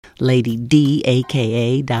Lady D,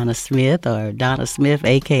 a.k.a. Donna Smith, or Donna Smith,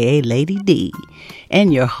 a.k.a. Lady D.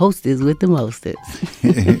 And your hostess with the mostest.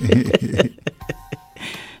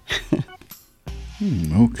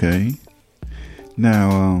 Okay.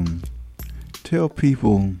 Now, tell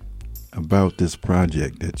people about this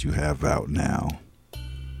project that you have out now.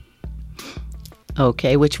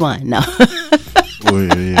 Okay, which one? No.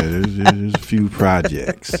 Well, yeah, there's a few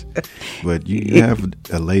projects, but you have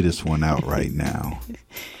a latest one out right now.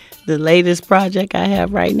 The latest project I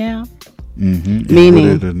have right now? Mm-hmm. Meaning?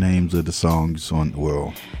 What are the names of the songs on,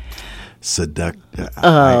 well, I got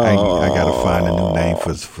to find a new name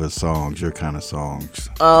for songs, your kind of songs.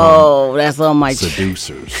 Oh, that's on my...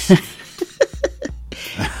 Seducers.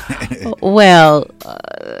 Well,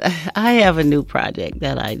 I have a new project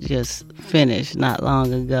that I just finished not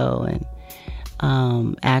long ago,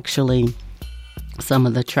 and actually some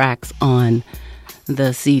of the tracks on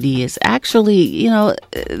the CD is actually,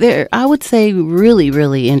 they're, I would say, really,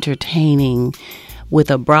 really entertaining with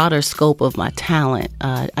a broader scope of my talent.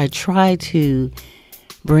 I try to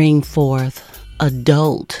bring forth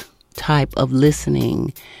adult type of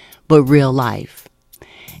listening, but real life.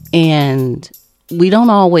 And we don't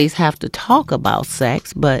always have to talk about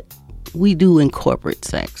sex, but we do incorporate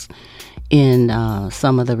sex in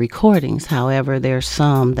some of the recordings. However, there's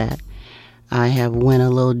some that I have went a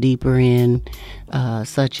little deeper in,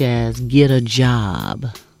 such as Get a Job.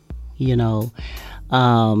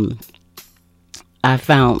 I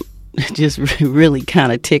found just really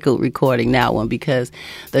kind of tickled recording that one because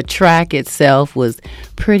the track itself was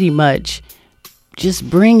pretty much just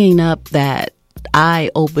bringing up that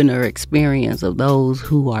eye-opener experience of those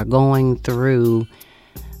who are going through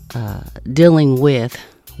dealing with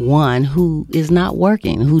one who is not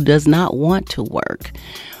working, who does not want to work,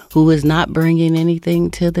 who is not bringing anything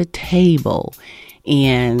to the table.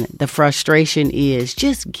 And the frustration is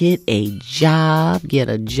just get a job, get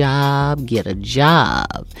a job, get a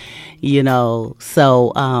job,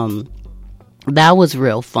 So that was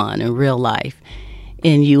real fun in real life.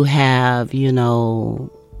 And you have,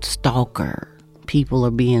 stalker. People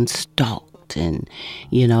are being stalked and,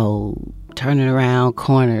 turning around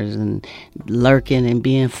corners and lurking and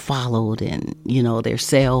being followed and, their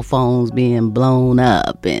cell phones being blown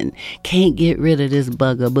up and can't get rid of this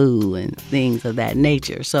bugaboo and things of that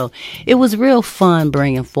nature. So it was real fun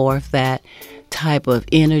bringing forth that type of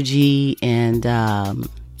energy and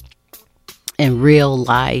real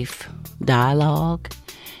life dialogue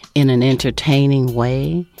in an entertaining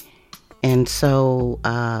way. And so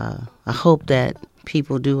I hope that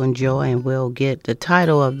people do enjoy and will get. The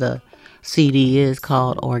title of the CD is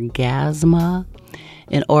called Orgasma.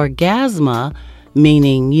 And Orgasma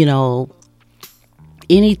meaning,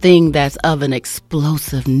 anything that's of an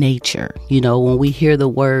explosive nature. When we hear the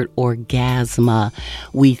word orgasma,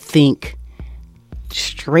 we think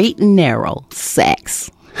straight and narrow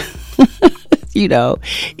sex.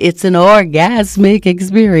 It's an orgasmic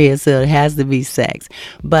experience, so it has to be sex.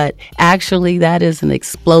 But actually, that is an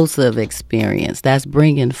explosive experience. That's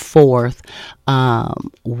bringing forth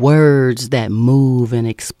words that move and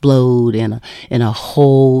explode in a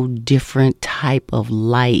whole different type of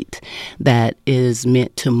light that is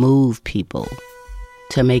meant to move people,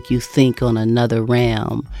 to make you think on another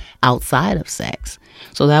realm outside of sex.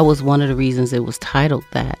 So that was one of the reasons it was titled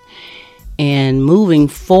that. And moving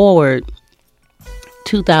forward,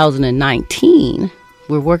 2019,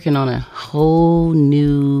 we're working on a whole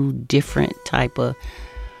new, different type of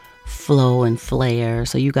flow and flair.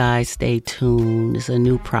 So you guys stay tuned. It's a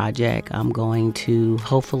new project I'm going to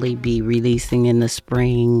hopefully be releasing in the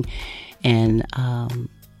spring, and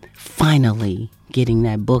finally getting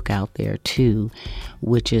that book out there too,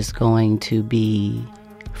 which is going to be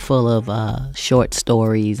full of short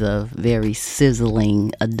stories of very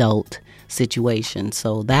sizzling adult situations.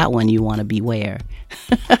 So that one you want to beware.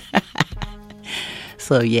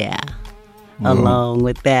 So yeah, along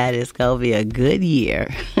with that, it's going to be a good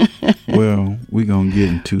year. Well, we're going to get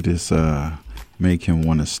into this make him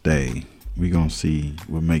want to stay. We're going to see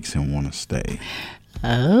what makes him want to stay.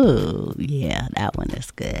 Oh, yeah, that one is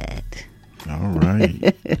good. All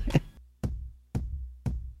right.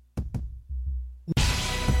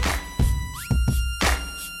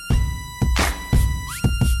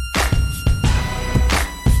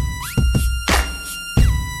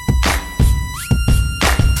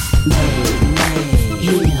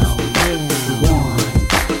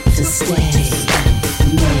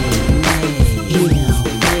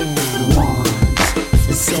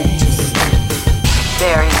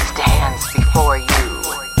 There he stands before you,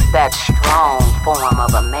 that strong form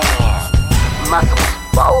of a man.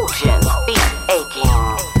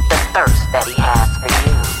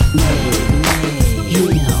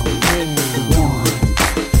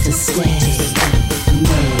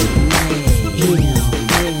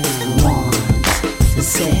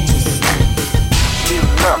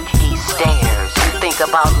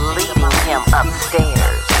 leading him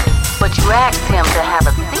upstairs. But you ask him to have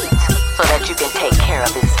a seat so that you can take care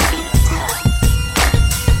of his feet.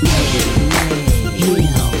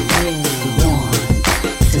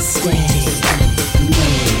 To stay.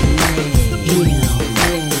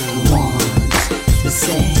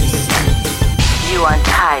 You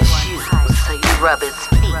untie his shoes, so you rub his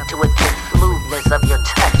feet with the smoothness of your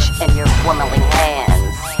touch and your womanly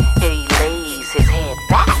hands. He lays his head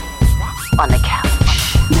back on the couch.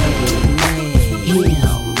 He'll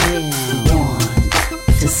want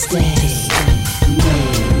to stay.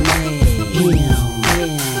 He'll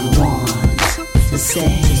want to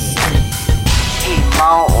stay. He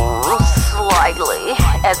moans slightly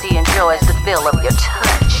as he enjoys the feel of your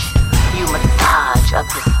touch. You massage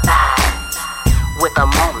up his thigh with a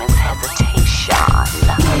moment's hesitation.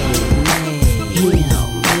 He'll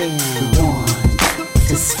want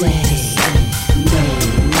to stay.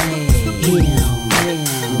 He'll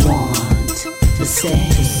want to stay.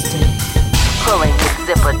 Pulling his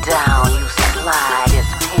zipper down, you slide his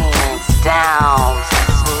pants down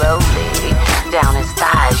slowly. Down his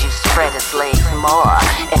thighs, you spread his legs more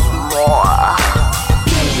and more.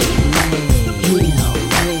 He'll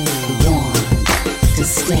want to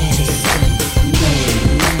stay.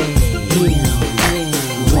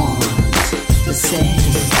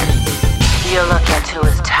 You look into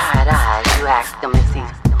his tired eyes, you ask him if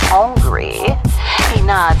he's hungry. He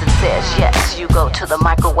nods and says yes. You go to the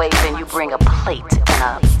microwave and you bring a plate and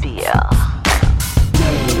a beer.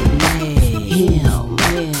 He'll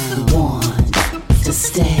want to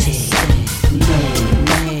stay.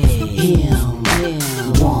 He'll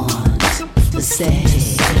want to stay.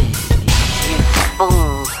 You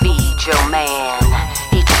spoon feed your man.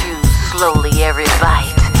 He chews slowly every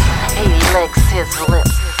bite. He licks his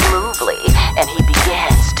lips smoothly, and he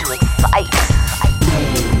begins to excite.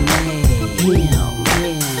 He'll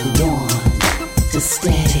want to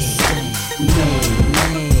stay.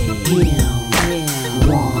 He'll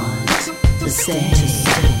want to stay.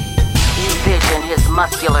 You vision his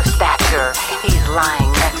muscular stature. He's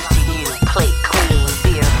lying next to you, plate clean,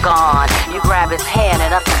 beer gone. You grab his hand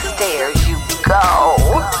and up the stairs you go.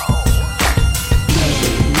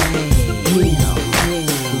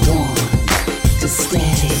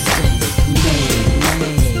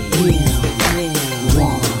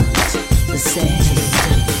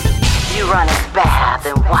 You run his bath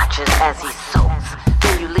and watches as he soaks.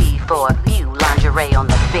 Then you leave for a few lingerie on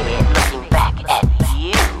the bed, looking back at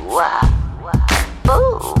you.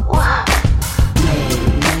 Ooh.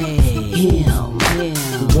 He'll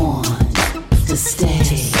want to stay.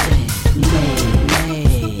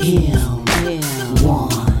 He'll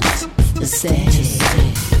want to stay.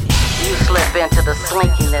 You slip into the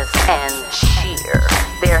slinkiness and sheer.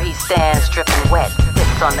 There he stands, dripping wet,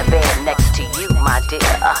 sits on the bed next to you, my dear.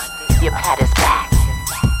 You pat his back.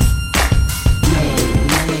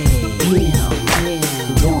 He'll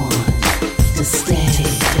want to stay.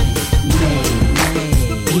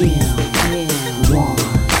 He'll want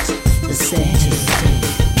to stay.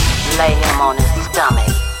 Lay him on his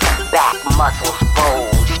stomach, back muscles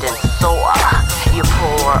bulged and sore. You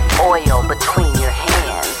pour oil between your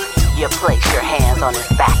hands. You place your hands on his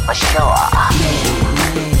back for sure.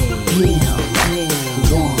 He'll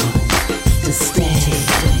want to stay.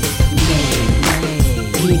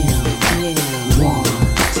 He'll want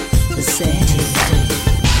to stay.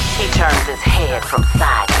 He turns his head from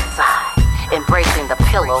side to side, embracing the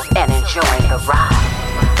pillow and enjoying the ride.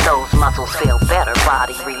 Those muscles feel better,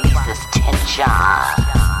 body releases tension.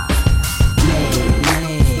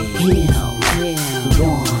 He'll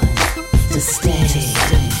want to stay.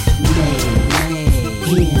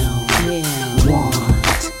 He'll want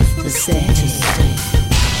to stay.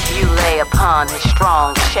 You lay upon his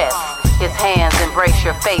strong chest. His hands embrace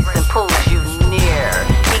your face and pulls you near.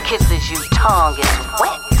 He kisses you, tongue is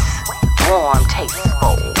wet, warm,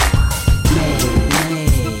 tasteful.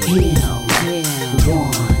 He'll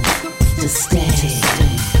want to stay.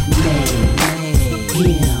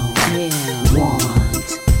 He'll want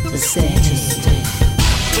to stay.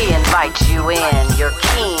 He invites you in, your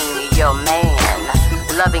king, your man,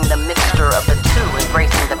 loving the mixture of the two,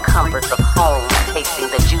 embracing the comforts of home, tasting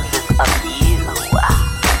the juices of you.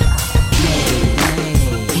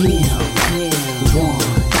 He'll want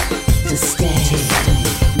to stay.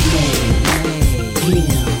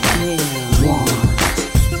 He'll want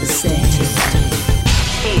to stay.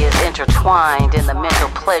 He is intertwined in the mental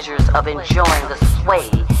pleasures of enjoying the sway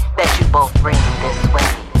that you both bring this way.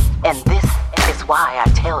 And this is why I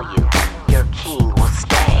tell you, your king will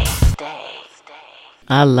stay.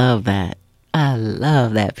 I love that. I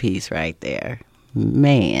love that piece right there.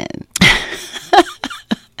 Man.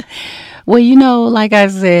 Well, like I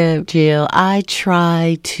said, Jill, I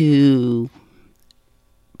try to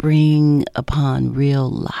bring upon real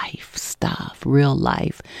life stuff, real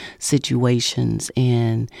life situations.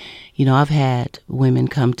 And, I've had women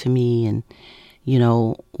come to me and,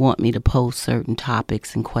 want me to post certain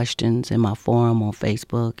topics and questions in my forum on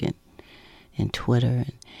Facebook and Twitter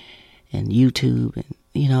and YouTube.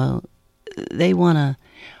 And, they want to,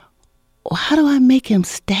 how do I make him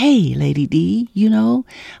stay, Lady D?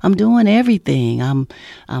 I'm doing everything. I'm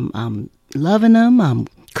loving him. I'm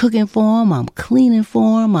cooking for him. I'm cleaning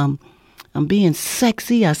for him. I'm being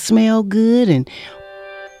sexy. I smell good and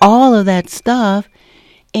all of that stuff.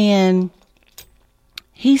 And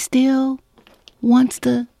he still wants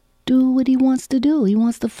to do what he wants to do. He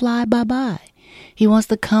wants to fly bye-bye. He wants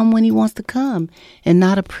to come when he wants to come and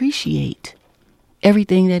not appreciate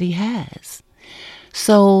everything that he has.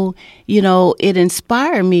 So, it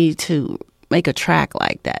inspired me to make a track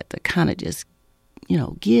like that to kind of just,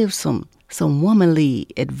 give some womanly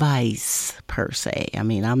advice per se. I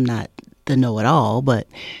mean, I'm not the know-it-all, but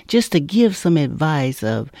just to give some advice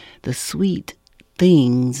of the sweet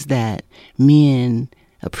things that men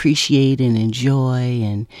appreciate and enjoy,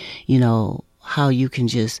 and, how you can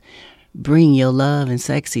just bring your love and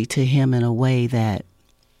sexy to him in a way that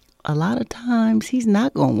a lot of times he's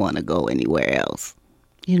not going to want to go anywhere else.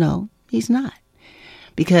 He's not.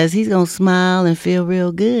 Because he's going to smile and feel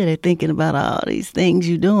real good at thinking about all these things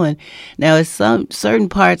you're doing. Now, it's some certain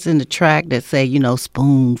parts in the track that say,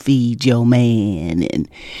 spoon feed your man and,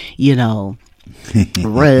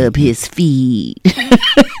 rub his feet.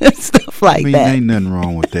 Stuff like that. Ain't nothing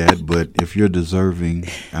wrong with that. But if you're deserving,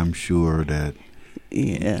 I'm sure that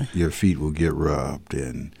your feet will get rubbed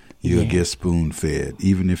and you'll get spoon fed.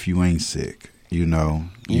 Even if you ain't sick, you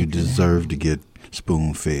deserve to get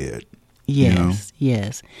spoon fed. Yes,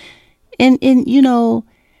 yes. And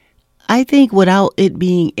I think without it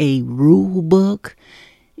being a rule book,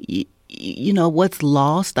 what's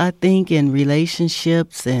lost, I think, in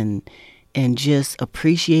relationships and just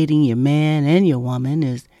appreciating your man and your woman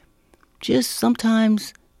is just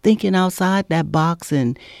sometimes thinking outside that box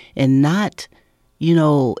and not,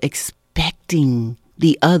 expecting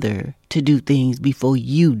the other to do things before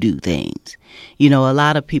you do things. A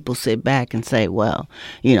lot of people sit back and say, well,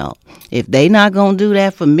 if they not going to do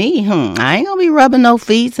that for me, I ain't going to be rubbing no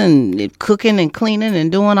feet and cooking and cleaning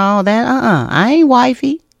and doing all that. I ain't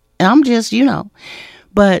wifey. I'm just,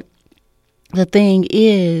 But the thing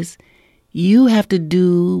is, you have to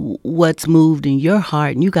do what's moved in your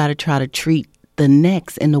heart, and you got to try to treat the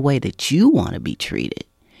next in the way that you want to be treated.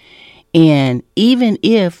 And even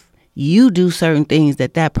if you do certain things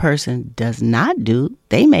that person does not do,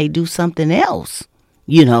 they may do something else,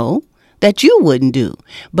 that you wouldn't do.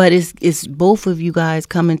 But it's both of you guys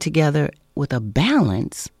coming together with a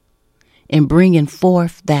balance and bringing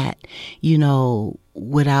forth that,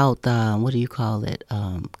 without,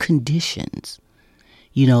 conditions,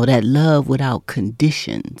 that love without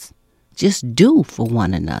conditions. Just do for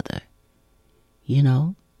one another,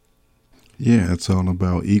 Yeah, it's all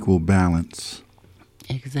about equal balance.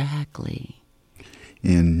 Exactly.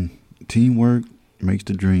 And teamwork makes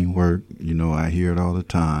the dream work. I hear it all the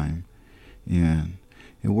time. And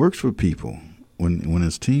it works for people when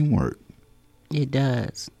it's teamwork. It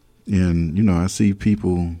does. And, I see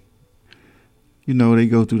people, they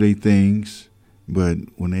go through their things, but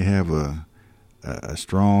when they have a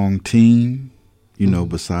strong team,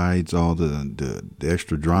 besides all the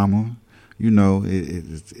extra drama,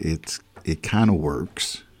 it kind of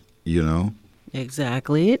works,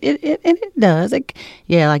 Exactly. It does. Like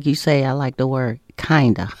you say, I like the word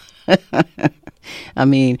kinda. I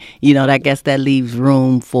mean, I guess that leaves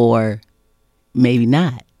room for maybe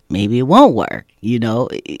not. Maybe it won't work.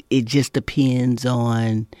 It just depends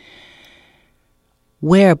on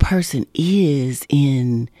where a person is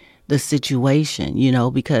in the situation,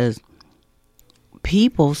 because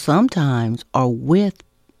people sometimes are with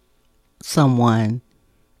someone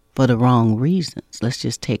for the wrong reasons. Let's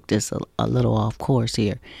just take this a little off course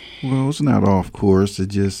here. Well, it's not off course.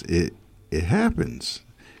 It happens.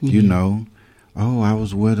 Mm-hmm. Oh, I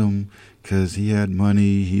was with him because he had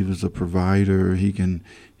money. He was a provider. He can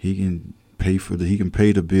pay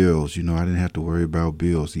the bills. I didn't have to worry about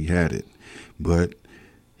bills. He had it, but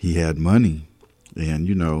he had money, and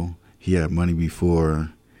he had money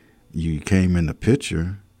before you came in the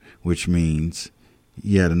picture, which means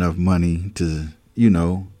he had enough money to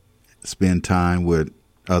spend time with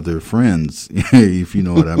other friends, if you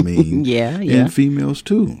know what I mean. Yeah. And females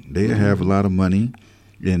too. They have a lot of money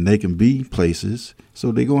and they can be places,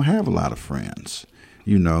 so they're going to have a lot of friends,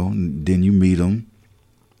 Then you meet them,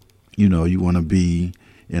 you want to be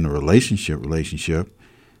in a relationship,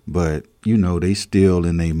 but, they still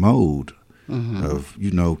in a mode of,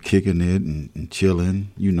 kicking it and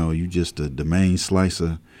chilling. You just the main slice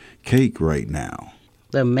of cake right now.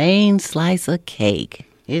 The main slice of cake.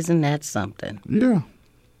 Isn't that something? Yeah.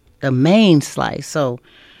 The main slice. So,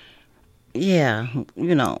 yeah,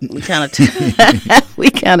 we kind of we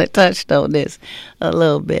kind of touched on this a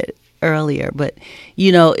little bit earlier, but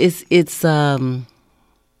it's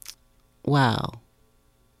wow.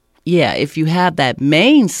 Yeah, if you have that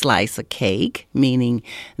main slice of cake, meaning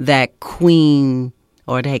that queen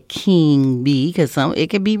or that king bee, because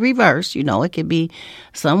it could be reversed, it could be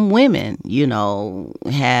some women,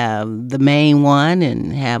 have the main one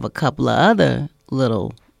and have a couple of other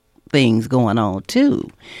little things going on too.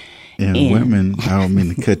 And women, I don't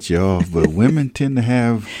mean to cut you off, but women tend to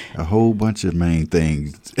have a whole bunch of main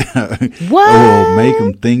things. What? Or make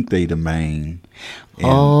them think they the main.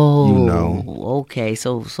 And, okay.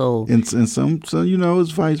 So and some,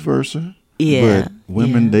 it's vice versa. Yeah. But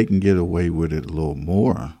women, they can get away with it a little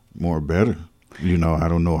more better. I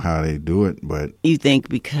don't know how they do it, but you think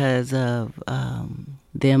because of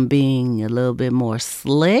them being a little bit more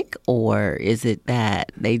slick, or is it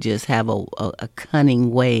that they just have a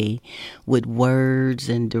cunning way with words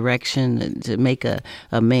and direction to make a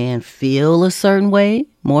man feel a certain way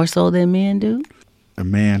more so than men do? A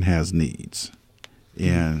man has needs.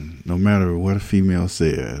 And no matter what a female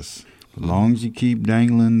says, as long as you keep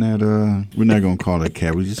dangling that, we're not going to call it a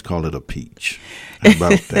cat, we just call it a peach. How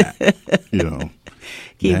about that?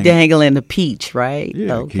 Keep dangling the peach, right?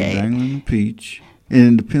 Yeah, okay. Keep dangling the peach.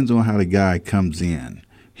 And it depends on how the guy comes in,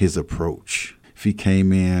 his approach. If he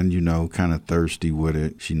came in, kind of thirsty with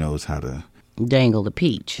it, she knows how to dangle the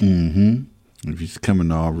peach. Mm-hmm. If he's coming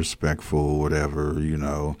all respectful or whatever,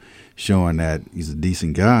 showing that he's a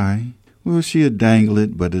decent guy, well, she'll dangle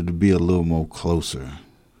it, but it'll be a little more closer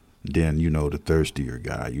than, the thirstier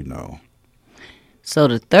guy, So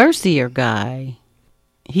the thirstier guy,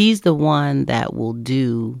 he's the one that will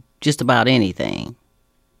do just about anything.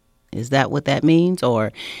 Is that what that means?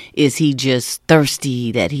 Or is he just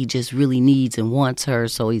thirsty that he just really needs and wants her,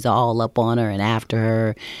 so he's all up on her and after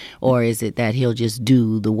her? Or is it that he'll just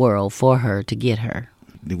do the world for her to get her?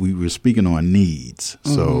 We were speaking on needs.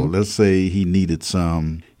 Mm-hmm. So let's say he needed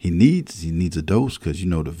some. He needs a dose because,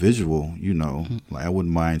 the visual, like I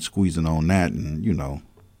wouldn't mind squeezing on that and, you know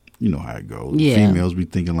how it goes. Yeah. Females be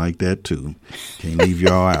thinking like that too. Can't leave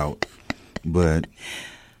y'all out. But,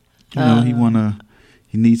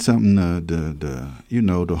 he needs something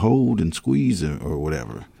to hold and squeeze or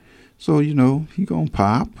whatever. So, he gonna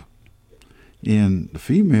pop. And the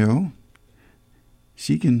female,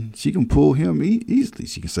 she can pull him easily.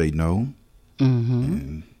 She can say no. Mm-hmm.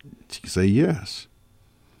 And she can say yes.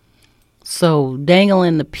 So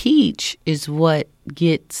dangling the peach is what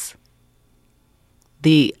gets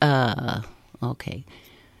the,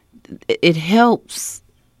 it helps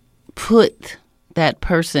put that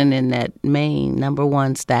person in that main number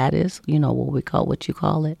one status, what you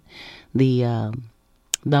call it, the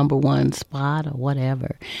number one spot or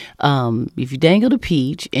whatever. If you dangle the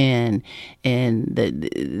peach and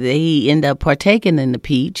they end up partaking in the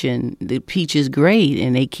peach and the peach is great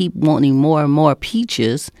and they keep wanting more and more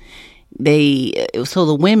peaches, so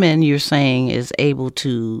the women, you're saying, is able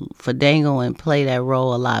to dangle and play that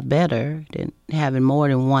role a lot better than having more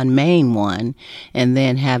than one main one and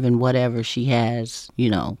then having whatever she has,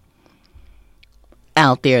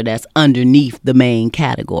 out there that's underneath the main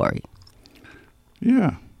category.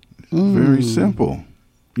 Yeah, very simple,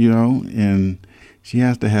 and she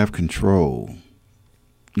has to have control,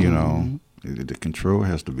 the control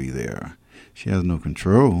has to be there. She has no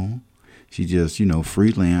control. She just,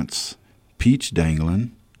 freelance peach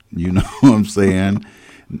dangling, what I'm saying,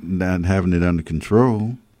 not having it under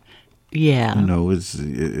control. Yeah.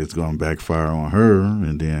 It's going to backfire on her,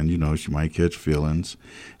 and then, she might catch feelings.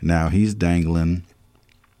 Now he's dangling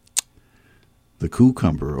the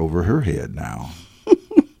cucumber over her head now.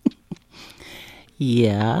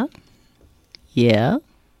 Yeah. Yeah.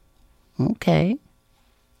 Okay.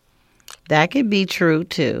 That could be true,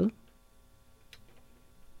 too.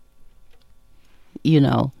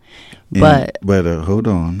 But hold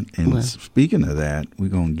on. And speaking of that, we're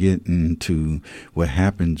going to get into what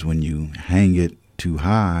happens when you hang it too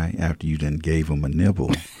high after you then gave them a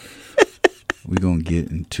nibble. We're going to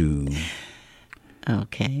get into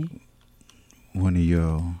one of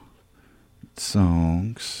your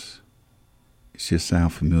songs. It should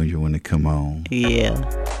sound familiar when it come on. Yeah.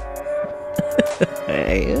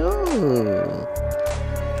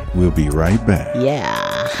 We'll be right back.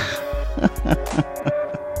 Yeah.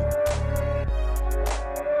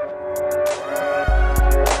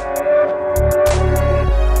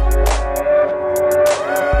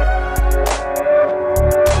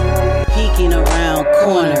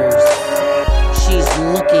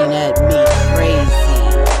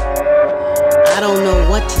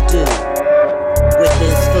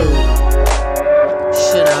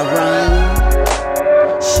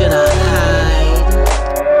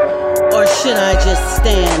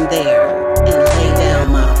 there and lay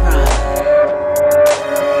down my pride.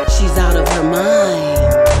 She's out of her mind.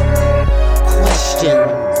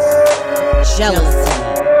 Questions, jealousy,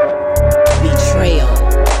 betrayal.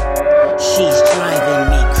 She's driving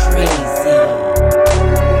me crazy.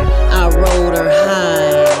 I rode her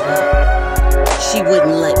high. She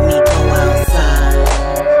wouldn't let me go outside.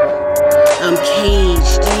 I'm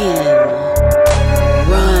caged in.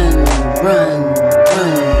 Run, run,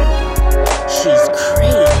 run. She's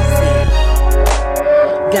crazy.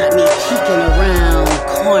 Got me peeking around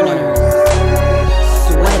corners,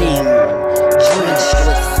 sweating, drenched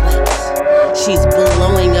with sweat. She's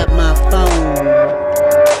blowing up my phone.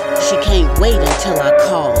 She can't wait until I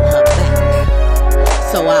call her back.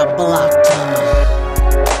 So I blocked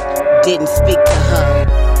her. Didn't speak to her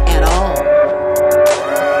at all.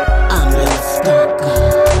 I'm your stalker.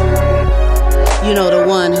 You know, the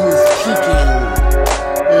one who's peeking,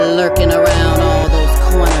 lurking around all those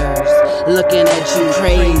corners, looking at you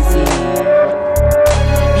crazy.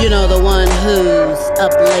 You know, the one who's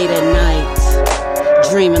up late at night,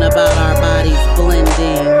 dreaming about our bodies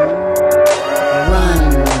blending. Run,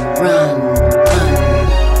 run, run.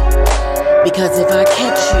 Because if I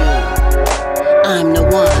catch you, I'm the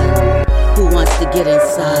one who wants to get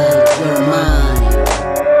inside your mind,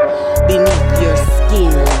 beneath your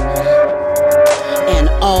skin, and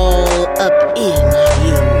all up in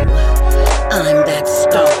you. I'm that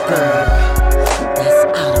stalker that's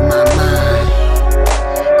out of my mind.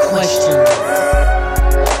 Questions,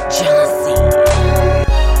 jealousy,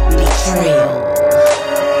 betrayal.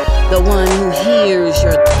 The one who hears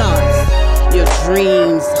your thoughts, your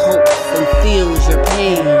dreams, hopes, and feels your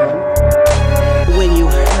pain. When you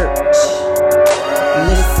hurt,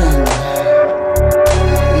 listen,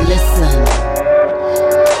 listen.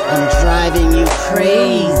 I'm driving you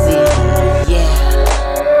crazy, yeah.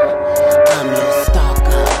 I'm your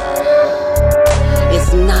stalker.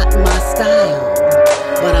 It's not my style,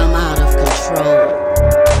 but I'm out of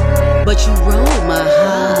control. But you roll my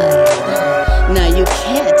hide. Now you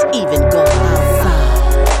can't even go outside.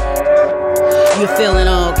 You're feeling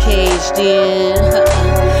all caged in,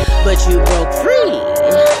 but you broke free.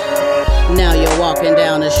 Now you're walking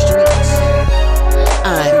down the street.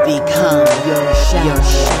 I've become your shadow.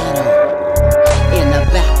 In the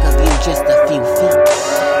back of you, just a few feet.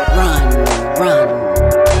 Run, run,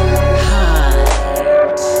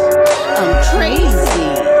 hide. I'm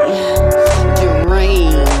crazy,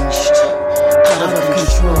 deranged, out of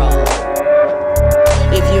control.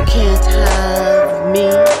 If you can't have me,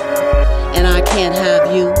 and I can't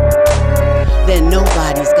have you, then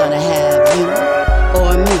nobody's gonna have you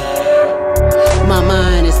or me. My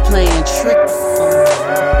mind is playing tricks.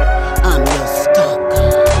 I'm your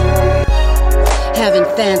stalker. Having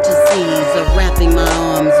fantasies of wrapping my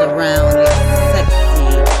arms around your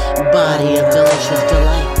sexy body of delicious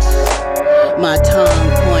delight. My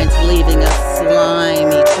tongue points, leaving a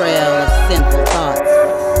slimy trail of sinful thoughts.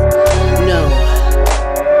 No,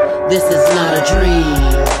 this is not a dream.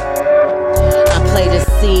 I play this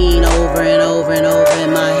scene over and over and over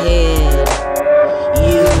in my head.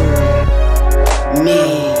 You, me,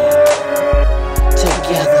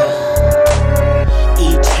 together,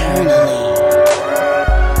 eternally.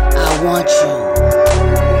 I want you.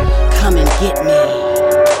 Come and get me.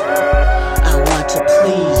 I want to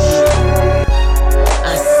please you.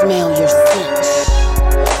 I smell your scent.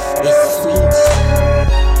 It's sweet.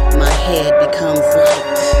 My head becomes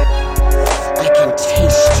light. I can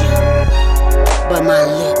taste you, but my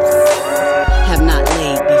lips have not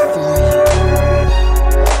laid before you.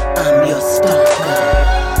 I'm your stalker.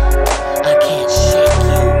 I can't shake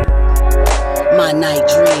you. My night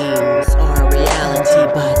dreams are a reality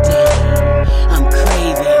by day. I'm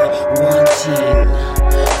craving, wanting,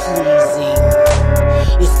 pleasing.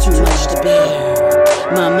 It's too much to bear.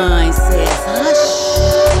 My mind says, hush.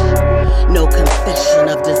 No confession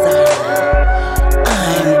of desire.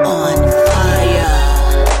 I'm on fire.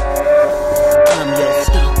 I'm your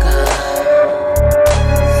stalker.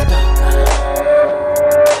 Stalker.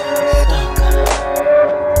 Stalker.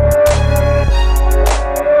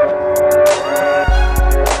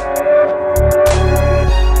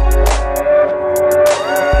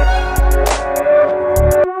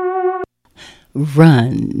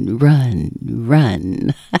 Run, run,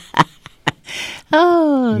 run.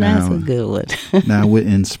 Oh, that's a good one. Now, what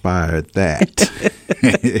inspired that?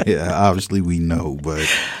 Obviously, we know, but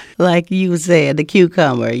like you said, the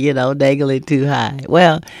cucumber, dangling too high.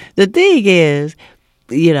 Well, the thing is,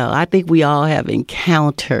 I think we all have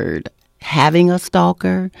encountered having a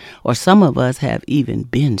stalker, or some of us have even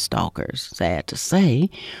been stalkers, sad to say,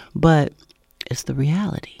 but it's the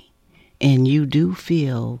reality. and you do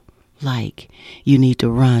feel like you need to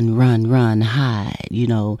run, hide.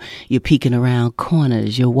 You're peeking around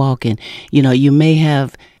corners, you're walking. You may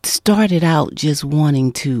have started out just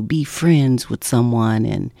wanting to be friends with someone,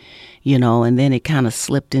 and then it kind of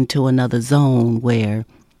slipped into another zone where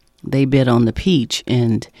they bit on the peach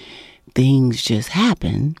and things just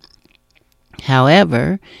happen.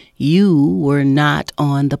 However, you were not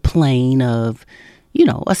on the plane of,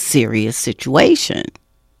 a serious situation,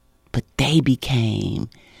 but they became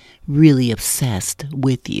really obsessed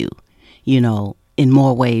with you, in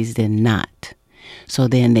more ways than not. So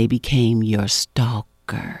then they became your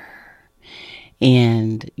stalker.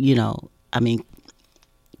 And,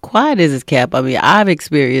 quiet as it's kept, I've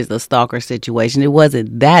experienced a stalker situation. It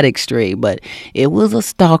wasn't that extreme, but it was a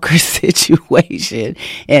stalker situation.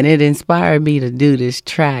 And it inspired me to do this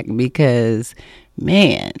track because,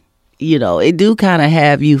 man, it do kind of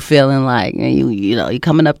have you feeling like, you're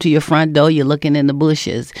coming up to your front door, you're looking in the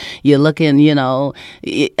bushes, you're looking,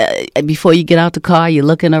 before you get out the car, you're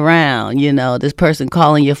looking around, this person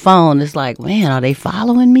calling your phone. It's like, man, are they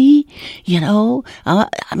following me?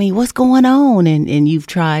 What's going on? And you've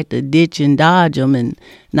tried to ditch and dodge them and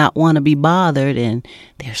not want to be bothered, and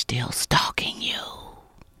they're still stalking you.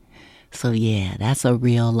 So yeah, that's a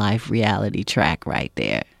real life reality track right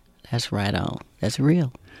there. That's right on. That's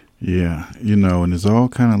real. Yeah, and there's all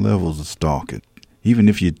kind of levels of stalking. Even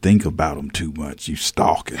if you think about them too much, you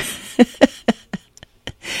stalking.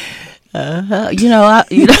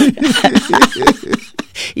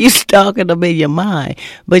 You stalking them in your mind.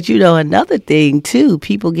 But another thing too,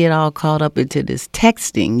 people get all caught up into this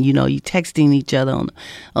texting. You texting each other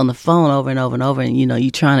on the phone over and over and over, and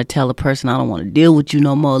you trying to tell a person, I don't want to deal with you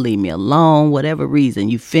no more, leave me alone, whatever reason,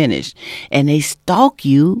 you finished, and they stalk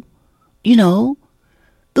you,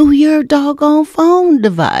 through your doggone phone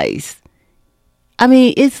device.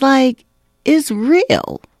 It's like, it's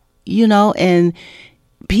real, and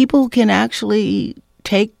people can actually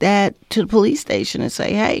take that to the police station and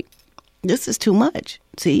say, hey, this is too much.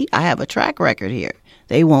 See, I have a track record here.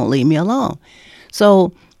 They won't leave me alone.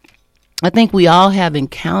 So I think we all have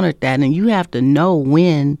encountered that, and you have to know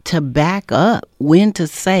when to back up, when to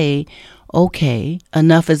say, okay,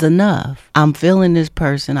 enough is enough. I'm feeling this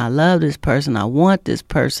person. I love this person. I want this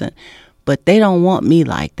person, but they don't want me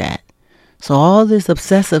like that. So all this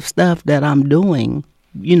obsessive stuff that I'm doing,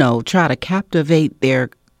 try to captivate their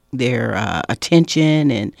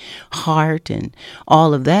attention and heart and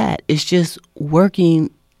all of that, is just working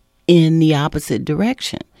in the opposite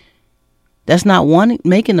direction. That's not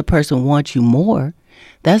making the person want you more.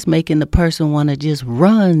 That's making the person want to just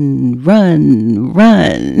run.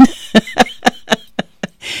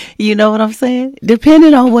 You know what I'm saying?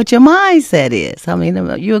 Depending on what your mindset is.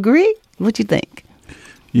 You agree? What you think?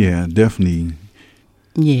 Yeah, definitely.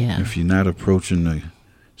 Yeah. If you're not approaching the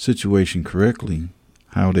situation correctly,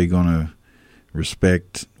 how are they going to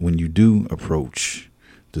respect when you do approach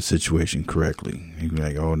the situation correctly? You be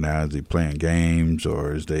like, oh, now is they playing games,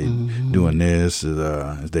 or is they doing this?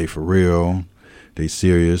 Is they for real? They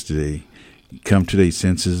serious? Do they come to their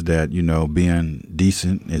senses that, being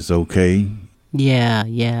decent is okay?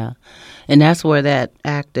 Yeah. And that's where that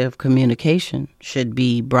active communication should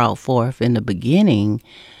be brought forth in the beginning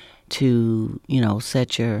to,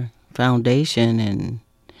 set your foundation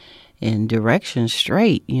and direction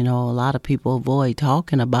straight. A lot of people avoid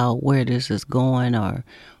talking about where this is going or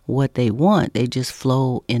what they want. They just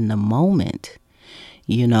flow in the moment,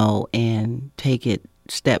 and take it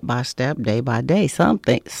step by step, day by day. Some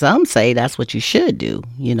say that's what you should do,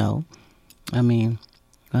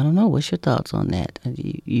 I don't know. What's your thoughts on that?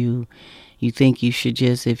 You think you should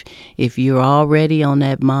just, if you're already on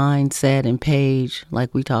that mindset and page,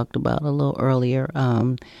 like we talked about a little earlier,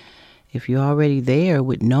 if you're already there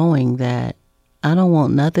with knowing that I don't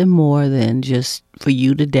want nothing more than just for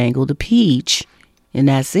you to dangle the peach and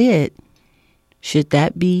that's it, should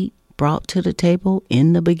that be brought to the table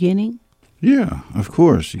in the beginning? Yeah, of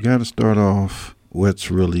course. You got to start off what's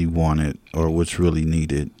really wanted or what's really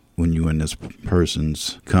needed when you're in this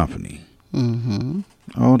person's company. Mm-hmm.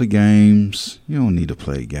 All the games, you don't need to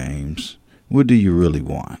play games. What do you really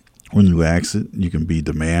want? When you ask it, you can be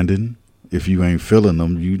demanding. If you ain't feeling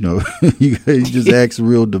them, you just ask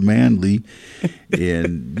real demandly,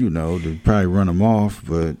 and to probably run them off.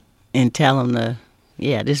 And tell them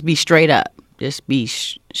just be straight up. Just be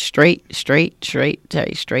straight to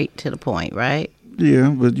the point, right? Yeah,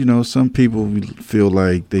 but some people feel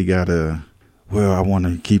like they gotta. Well, I want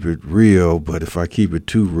to keep it real, but if I keep it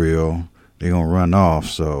too real, they're going to run off.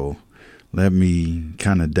 So let me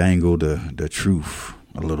kind of dangle the truth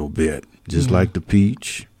a little bit. Just like the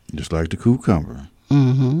peach, just like the cucumber.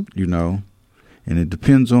 you know, and it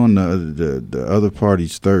depends on the other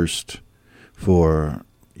party's thirst for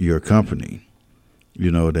your company. You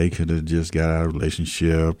know, they could have just got out of a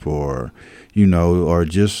relationship or, you know, or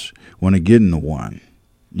just want to get into one.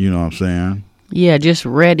 You know what I'm saying? Yeah, just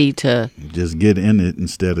ready to. Just get in it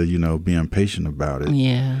instead of, you know, being patient about it.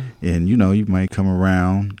 Yeah. And, you know, you might come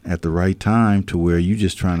around at the right time to where you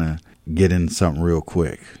just trying to get into something real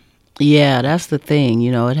quick. Yeah, that's the thing.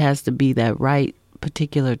 You know, it has to be that right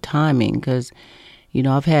particular timing because, you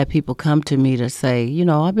know, I've had people come to me to say, you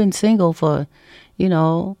know, I've been single for, you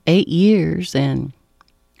know, 8 years and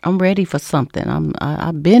I'm ready for something.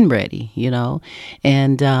 I've been ready, you know,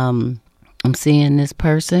 and I'm seeing this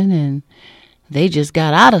person and they just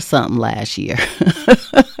got out of something last year.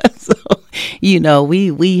 So, you know,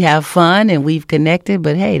 we have fun and we've connected,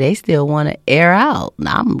 but hey, they still want to air out.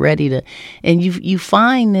 I'm ready to, and you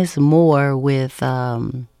find this more with,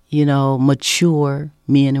 you know, mature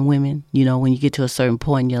men and women, you know, when you get to a certain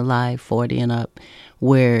point in your life, 40 and up,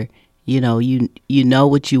 where, you know, you know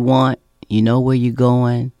what you want, you know where you're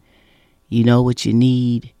going, you know what you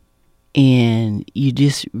need, and you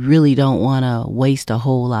just really don't want to waste a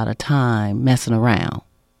whole lot of time messing around.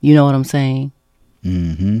 You know what I'm saying?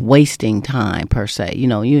 Mm-hmm. Wasting time per se. You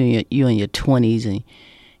know, you in your 20s and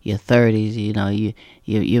your 30s. You know,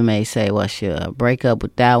 you may say, "Well, sure, break up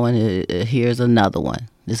with that one. Here's another one.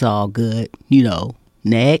 It's all good." You know,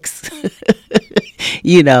 next.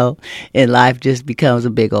 You know, and life just becomes a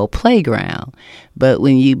big old playground. But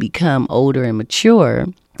when you become older and mature,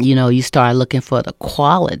 you know, you start looking for the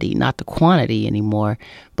quality, not the quantity anymore,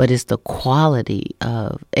 but it's the quality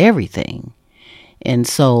of everything. And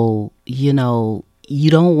so, you know, you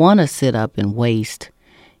don't want to sit up and waste,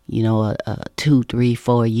 you know, 2, 3,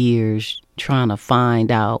 4 years trying to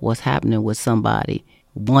find out what's happening with somebody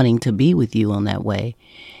wanting to be with you on that way.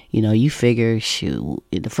 You know, you figure, shoot,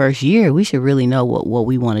 in the first year, we should really know what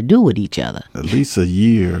we want to do with each other. At least a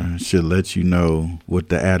year should let you know what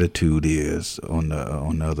the attitude is on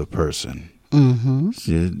the other person. Mm-hmm.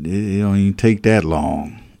 It don't even take that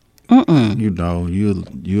long. Mm-mm. You know,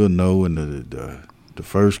 you'll know in the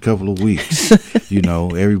first couple of weeks. You know,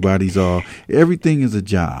 everything is a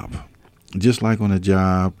job. Just like on a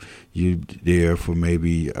job, you're there for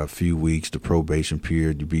maybe a few weeks, the probation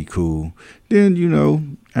period, you be cool. Then, you know,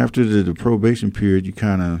 after the probation period, you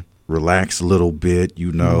kind of relax a little bit,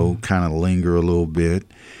 you know, kind of linger a little bit,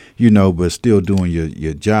 you know, but still doing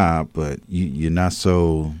your job. But you're not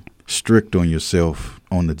so strict on yourself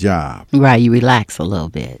on the job. Right, you relax a little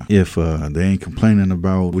bit. If they ain't complaining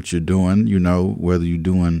about what you're doing, you know, whether you're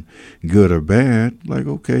doing good or bad, like,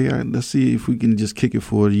 okay, let's see if we can just kick it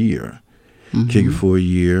for a year. Mm-hmm. Kick it for a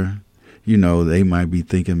year. You know, they might be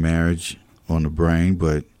thinking marriage on the brain,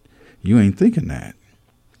 but you ain't thinking that.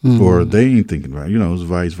 Mm-hmm. Or they ain't thinking about it. You know, it's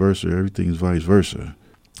vice versa. Everything's vice versa.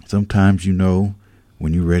 Sometimes, you know,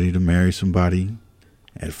 when you're ready to marry somebody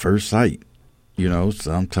at first sight, you know,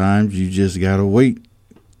 sometimes you just got to wait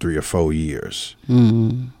 3 or 4 years.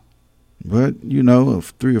 Mm-hmm. But, you know,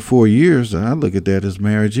 3 or 4 years, I look at that as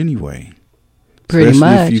marriage anyway. Pretty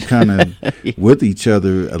Especially much. if you kind of with each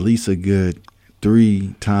other at least a good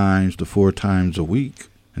 3 times to 4 times a week.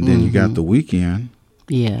 And then you got the weekend.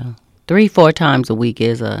 Yeah. 3, 4 times a week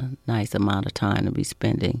is a nice amount of time to be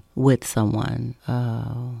spending with someone.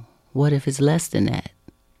 What if it's less than that?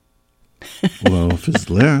 Well, if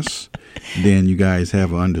it's less, then you guys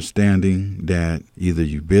have an understanding that either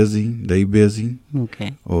you're busy, they busy,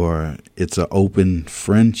 okay, or it's an open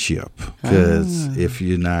friendship. Because if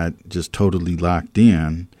you're not just totally locked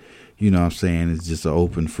in, you know what I'm saying, it's just an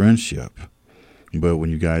open friendship. But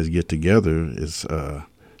when you guys get together, it's a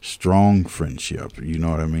strong friendship. You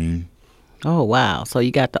know what I mean? Oh, wow. So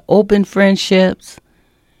you got the open friendships,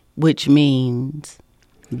 which means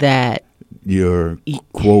that your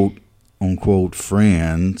quote unquote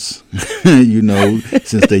friends, you know,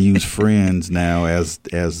 since they use friends now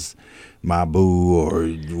as my boo or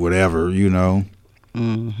whatever, you know.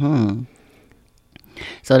 Mm-hmm.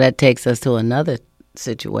 So that takes us to another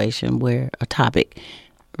situation where a topic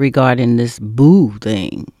regarding this boo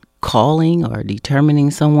thing, calling or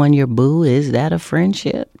determining someone your boo, is that a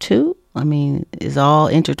friendship too? I mean, is all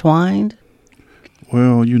intertwined?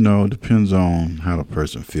 Well, you know, it depends on how the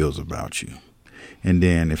person feels about you. And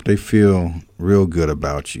then if they feel real good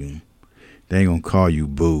about you, they ain't going to call you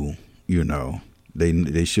boo, you know.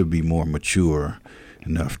 They should be more mature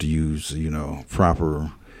enough to use, you know,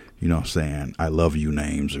 proper, you know what I'm saying, I love you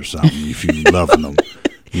names or something if you loving them,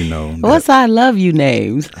 you know. What's I love you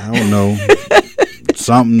names? I don't know.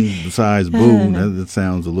 Something besides boo. That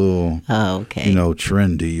sounds a little, okay, you know,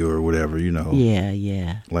 trendy or whatever, you know.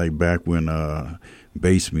 Yeah. Like back when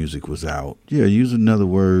bass music was out. Yeah, use another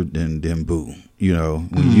word than boo. You know,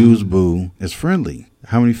 when you use boo, it's friendly.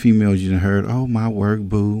 How many females you done heard, oh, my work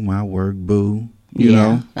boo, my work boo? You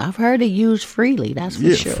know? I've heard it used freely, that's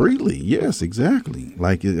for sure. Yeah, freely. Yes, exactly.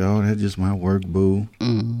 Like, oh, that's just my work boo.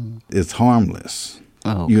 It's harmless,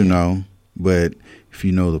 you know. But if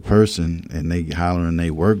you know the person and they hollering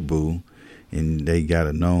they work boo, and they got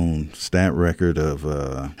a known stat record of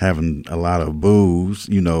having a lot of booze,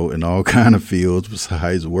 you know, in all kind of fields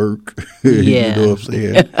besides work. Yeah. You know what I'm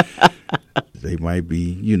saying? They might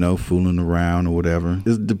be, you know, fooling around or whatever.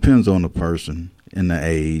 It depends on the person and the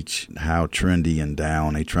age, how trendy and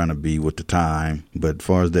down they trying to be with the time. But as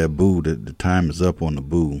far as that boo, the time is up on the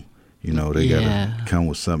boo. You know, they got to come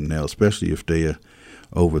with something else, especially if they're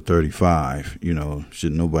over 35. You know,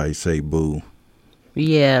 should nobody say boo.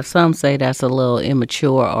 Yeah, some say that's a little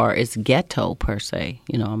immature or it's ghetto per se.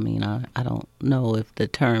 You know, I mean, I don't know if the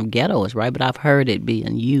term ghetto is right, but I've heard it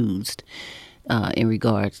being used in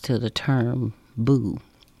regards to the term boo.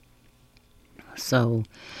 So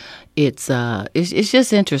it's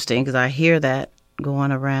just interesting because I hear that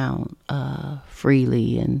going around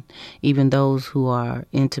freely, and even those who are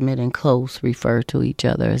intimate and close refer to each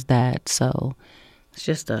other as that. So it's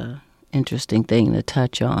just a interesting thing to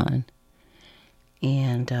touch on.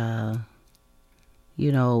 And,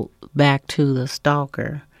 you know, back to the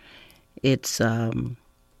stalker, it's,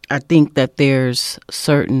 I think that there's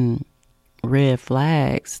certain red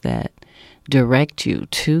flags that direct you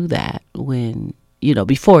to that when, you know,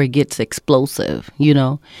 before it gets explosive, you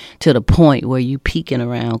know, to the point where you peeking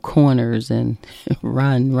around corners and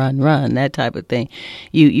run, that type of thing.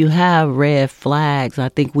 You have red flags. I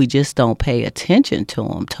think we just don't pay attention to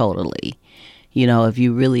them totally. You know, if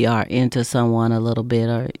you really are into someone a little bit,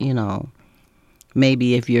 or, you know,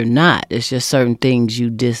 maybe if you're not, it's just certain things you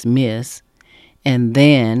dismiss. And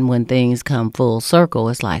then when things come full circle,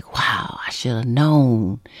 it's like, wow, I should have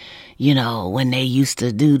known, you know, when they used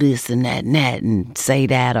to do this and that and say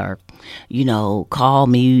that, or, you know, call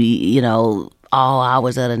me, you know, all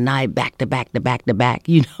hours of the night, back to back,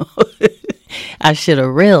 you know. I should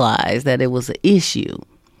have realized that it was an issue.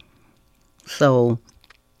 So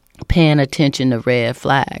paying attention to red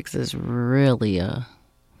flags is really a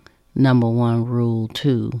number one rule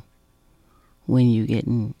too when you're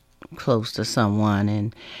getting close to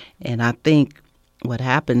someone. And I think what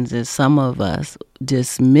happens is some of us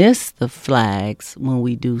dismiss the flags when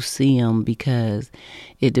we do see them because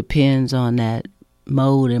it depends on that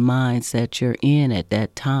mode and mindset you're in at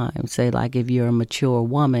that time. Say, like, if you're a mature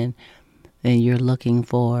woman and you're looking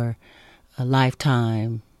for a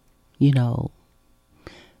lifetime, you know,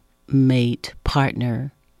 mate,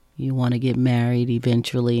 partner, you want to get married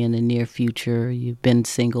eventually in the near future, you've been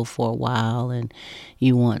single for a while and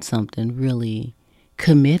you want something really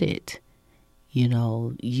committed, you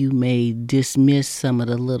know, you may dismiss some of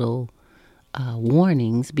the little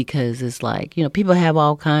warnings because it's like, you know, people have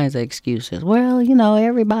all kinds of excuses. Well, you know,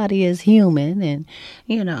 everybody is human and,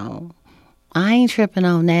 you know, I ain't tripping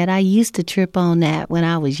on that. I used to trip on that when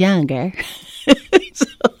I was younger.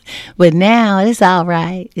 But now it's all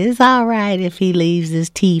right. It's all right if he leaves his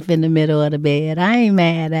teeth in the middle of the bed. I ain't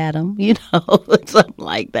mad at him, you know, something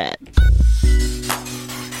like that.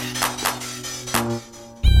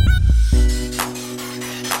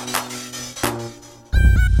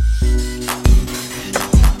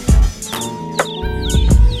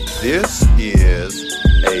 This is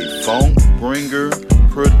a Funk Bringer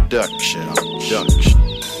production.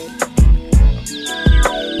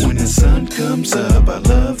 When the sun comes up, I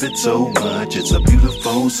love it so much. It's a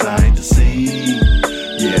beautiful sight to see.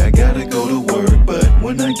 Yeah, I gotta go to work, but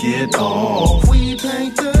when I get off, we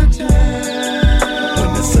paint the town.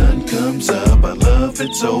 When the sun comes up, I love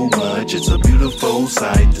it so much. It's a beautiful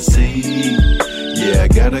sight to see. Yeah, I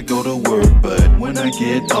gotta go to work, but when I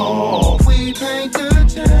get off, we paint the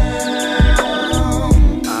town.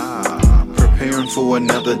 Preparing for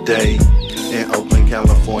another day. In Oakland,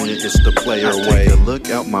 California, it's the player way. Take a look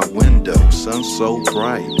out my window, sun's so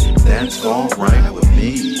bright. That's alright with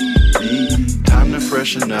me. Time to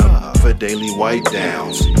freshen up for daily wipe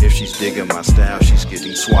downs. If she's digging my style, she's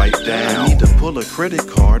getting swiped down. I need to pull a credit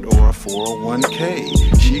card or a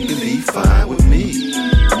 401k. She can be fine with me.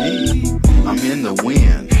 I'm in the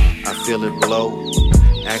wind, I feel it blow.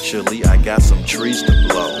 Actually, I got some trees to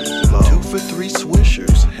blow. 2 for $3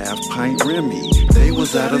 swishers, half pint Remy. They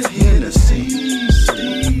was out of Hennessy.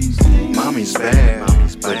 Mommy's bad,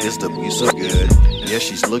 but this W so good. Yeah,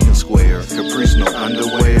 she's looking square. Caprice, no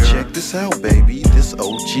underwear. Check this out, baby, this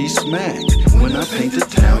OG smack. When I paint the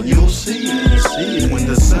town, you'll see it. When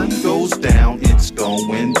the sun goes down, it's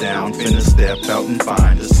going down. Finna step out and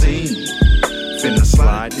find a scene. Finna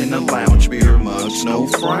slide in the lounge, beer mugs, no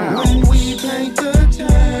frown. When we paint the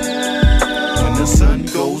town, when the sun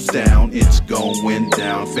goes down, it's going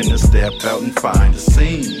down. Finna step out and find a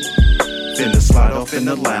scene. Finna slide off in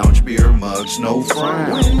the lounge, beer mugs, no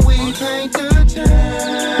frown. when we paint the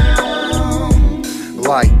town.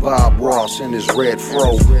 Like Bob Ross and his red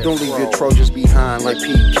fro. Don't leave your Trojans behind like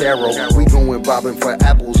Pete Carroll. We going bobbing for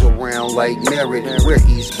apples around like Merritt. We're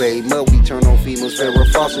East Bay, Mel, we turn on females,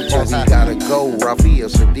 Farrah Fawcett till we gotta go. Rafi or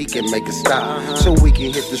Sadiq and make a stop, so we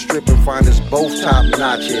can hit the strip and find us both top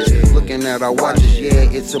notches. Looking at our watches, yeah,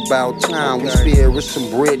 it's about time. We spear with some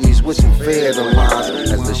Britneys with some Federer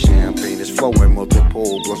lines. As the champagne is flowing,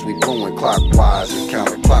 multiple blunts we blowing clockwise and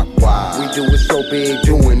counterclockwise. We do it so big,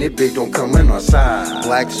 doing it big, don't come in our side.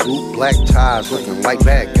 Black suit, black ties, looking like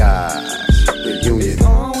bad guys. The Union.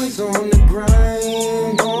 Always on the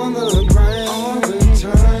grind, on the grind, all the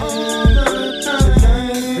time, all the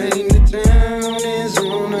time. Painting the town is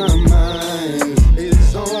on our minds,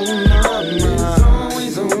 it's on our minds.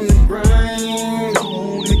 Always on the grind,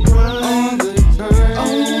 on the grind, all the time, on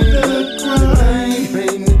the grind.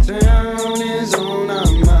 Painting the town is on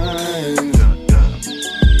our minds.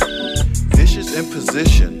 Vicious in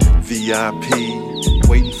position, VIP.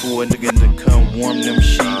 Waiting for a nigga to come warm them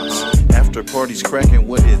sheets. After parties cracking,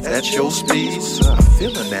 what is that your speeds? I'm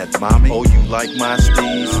feeling that, mommy. Oh, you like my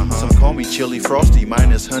steez? Some call me chilly frosty,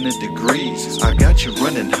 minus 100 degrees. I got you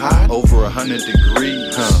running hot, over 100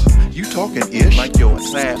 degrees. You talking ish like your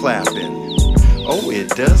ass clapping. Oh, it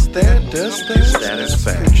does that?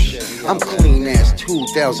 Satisfaction. I'm clean as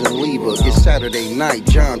 2,000 lever. It's Saturday night,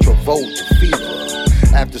 John Travolta fever.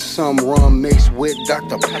 After some rum mixed with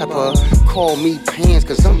Dr. Pepper, call me pants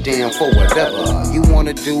cause I'm down for whatever. You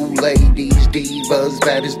wanna do ladies, divas,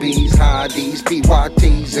 baddest bees, high D's,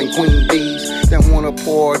 PYTs and queen bees that wanna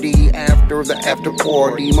party after the after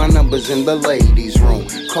party. My number's in the ladies room,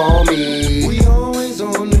 call me. We always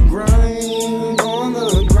on the grind, on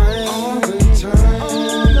the grind, all the time,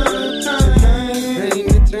 all the time. Painting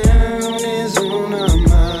the town is on our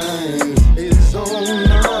minds, it's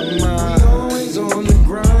on our minds. We always on the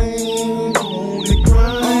grind, on the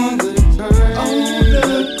grind, all the time, on the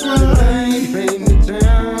grind. Painting the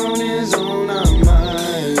town is on our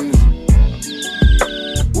minds.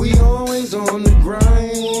 We always on the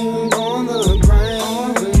grind, on the grind,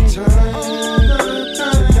 all the time, all the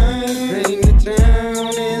time. Painting the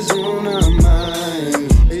town is on our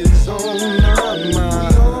minds, it's on our minds.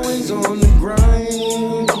 We always on the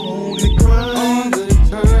grind, on the grind, all the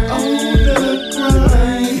time, on the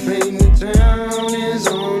grind. Painting the town is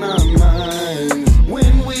on our minds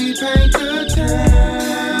when we paint the town.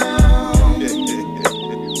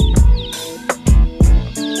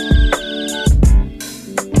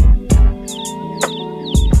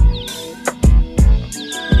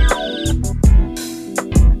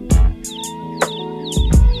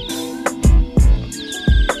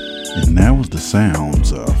 And that was the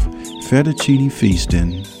sounds of Fettuccine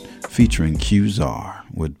Feasting featuring Qzar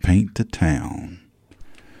with Paint the Town.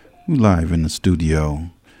 We're live in the studio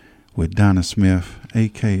with Donna Smith,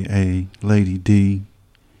 aka Lady D,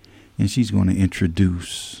 and she's going to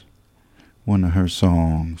introduce one of her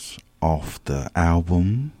songs off the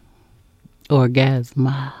album,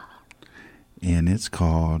 Orgasma. and it's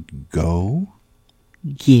called Go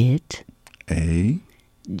Get A.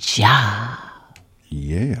 Job.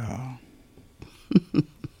 Yeah.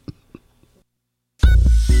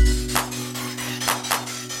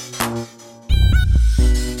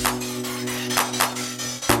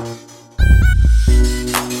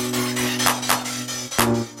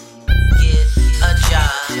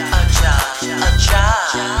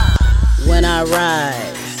 When I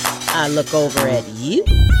rise, I look over at you.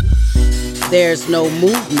 There's no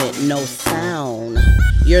movement, no sound.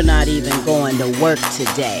 You're not even going to work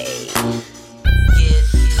today. Get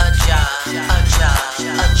a job.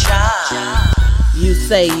 You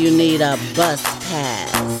say you need a bus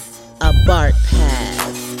pass, a BART pass,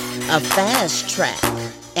 a fast track,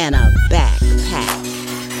 and a backpack.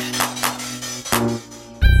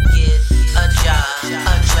 Get a job.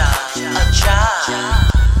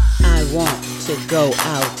 I want to go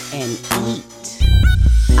out and eat.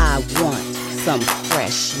 I want some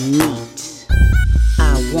fresh meat.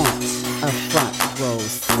 I want a front row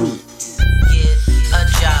seat. Get a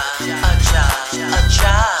job.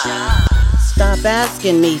 Stop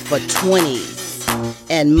asking me for 20s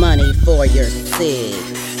and money for your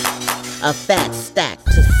cigs. A fat stack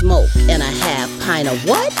to smoke and a half pint of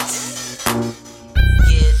what?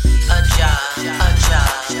 Get a job.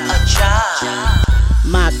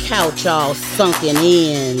 My couch all sunken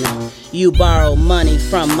in. You borrow money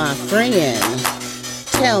from my friend.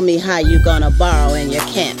 Tell me how you gonna borrow and you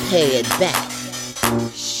can't pay it back.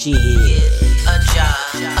 Shit. A job.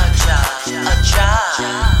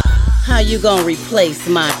 How you gonna replace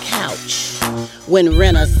my couch when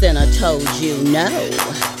Rent-A-Center told you no?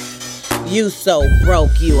 You so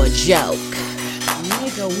broke, you a joke.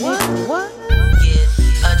 Nigga, what? Get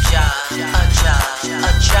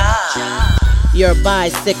a job. Your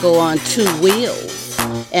bicycle on 2 wheels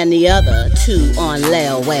and the other 2 on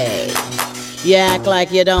layaway. You act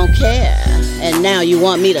like you don't care, and now you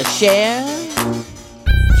want me to share? Get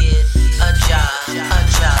a job.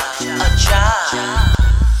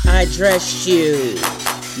 I dressed you,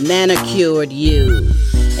 manicured you,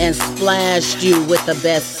 and splashed you with the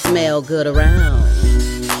best smell good around.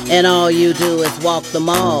 And all you do is walk the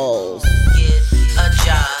malls. Get a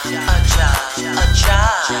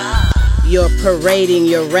job. You're parading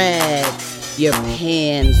your rags. Your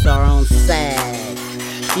pants are on sag.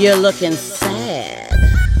 You're looking sad,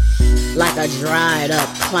 like a dried up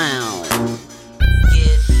clown.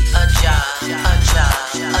 Get a job.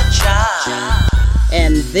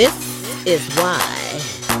 And this is why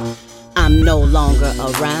I'm no longer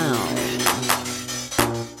around.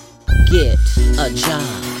 Get a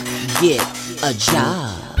job. Get a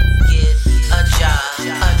job. Get a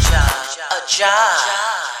job.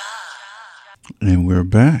 And we're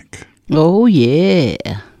back. Oh,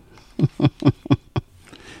 yeah.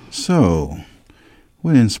 So,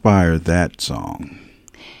 what inspired that song?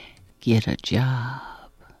 Get a job.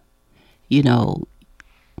 You know,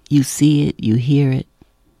 you see it, you hear it,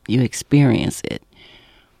 you experience it.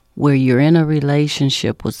 Where you're in a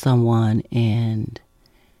relationship with someone and,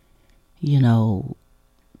 you know,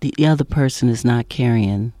 the other person is not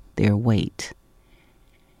carrying their weight.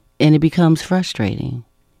 And it becomes frustrating.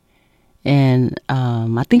 And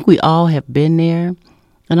I think we all have been there.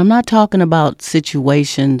 And I'm not talking about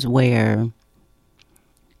situations where,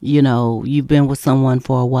 you know, you've been with someone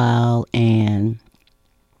for a while and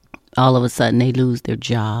all of a sudden they lose their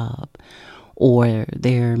job or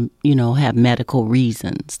they're, you know, have medical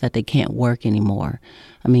reasons that they can't work anymore.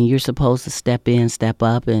 I mean, you're supposed to step in, step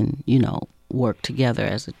up and, you know, work together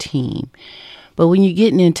as a team. But when you're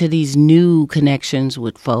getting into these new connections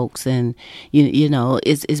with folks and, you know,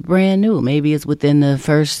 it's brand new. Maybe it's within the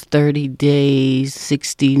first 30 days,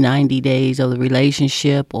 60, 90 days of the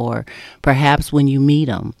relationship, or perhaps when you meet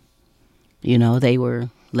them, you know, they were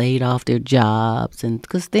laid off their jobs, and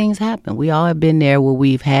because things happen. We all have been there where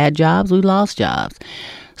we've had jobs, we lost jobs.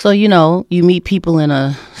 So, you know, you meet people in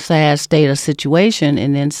a sad state of situation,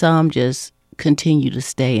 and then some just continue to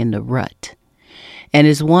stay in the rut. And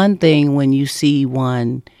it's one thing when you see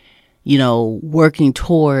one, you know, working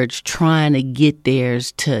towards trying to get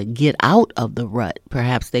theirs to get out of the rut.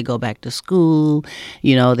 Perhaps they go back to school,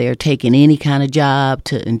 you know, they're taking any kind of job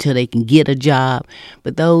until they can get a job.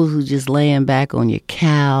 But those who just laying back on your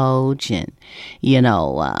couch and, you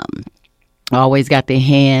know, always got their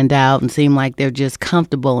hand out and seem like they're just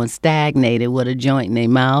comfortable and stagnated with a joint in their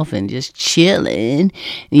mouth and just chilling,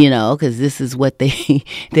 you know, because this is what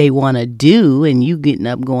they want to do, and you getting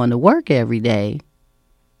up going to work every day.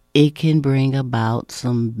 It can bring about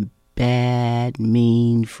some bad,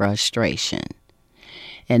 mean frustration.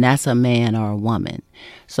 And that's a man or a woman.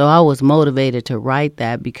 So I was motivated to write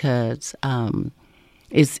that because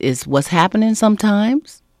it's what's happening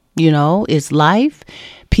sometimes. You know, it's life.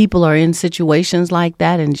 People are in situations like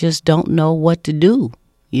that and just don't know what to do.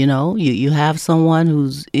 You know, you have someone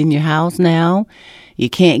who's in your house now. You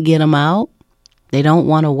can't get them out. They don't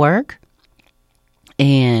want to work.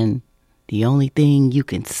 And the only thing you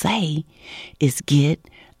can say is get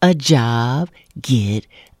a job, get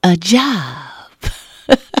a job.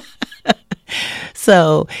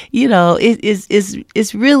 So, you know,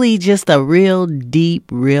 it's really just a real deep,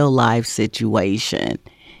 real life situation.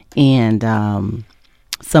 And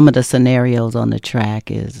some of the scenarios on the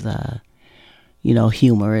track is, you know,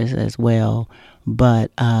 humorous as well.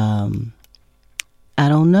 But I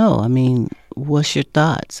don't know. I mean, what's your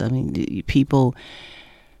thoughts? I mean, do people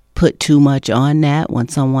put too much on that when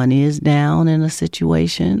someone is down in a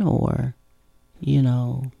situation, or, you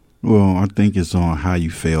know? Well, I think it's on how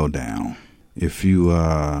you fell down. If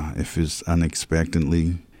it's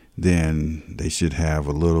unexpectedly, then they should have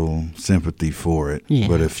a little sympathy for it. Yeah.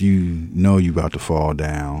 But if you know you're about to fall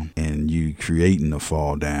down and you creating the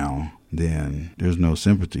fall down, then there's no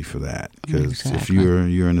sympathy for that. Because if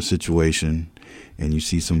you're in a situation and you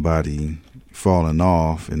see somebody falling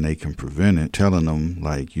off and they can prevent it, telling them,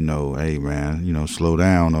 like, you know, hey man, you know, slow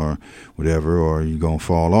down or whatever, or you're gonna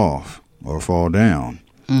fall off or fall down.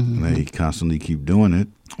 Mm-hmm. And they constantly keep doing it.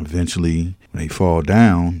 Eventually, when they fall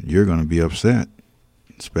down, you're gonna be upset.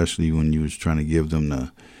 especially when you was trying to give them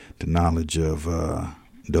the knowledge of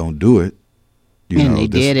don't do it. And they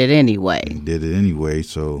did it anyway. Did it anyway.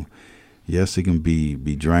 So, yes, it can be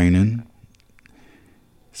draining,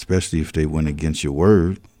 especially if they went against your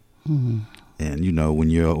word. Mm-hmm. And when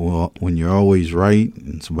you're always right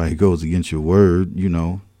and somebody goes against your word,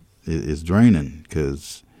 it's draining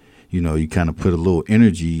because you kind of put a little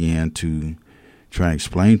energy in to try and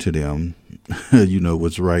explain to them,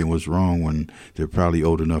 what's right and what's wrong when they're probably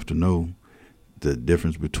old enough to know the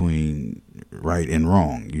difference between right and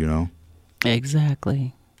wrong.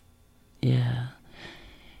 Exactly. Yeah.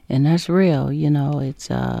 And that's real, it's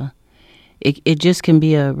it just can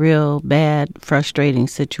be a real bad, frustrating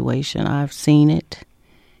situation. I've seen it,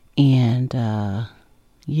 and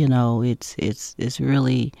it's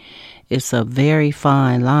really a very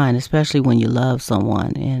fine line, especially when you love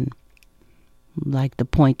someone, and like the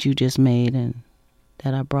point you just made and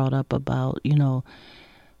that I brought up about,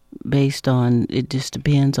 based on, it just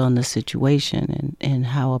depends on the situation and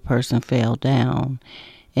how a person fell down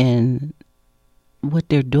and what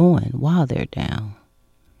they're doing while they're down.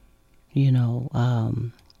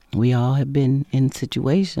 We all have been in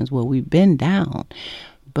situations where we've been down,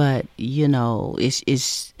 but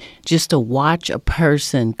it's just to watch a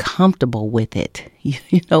person comfortable with it.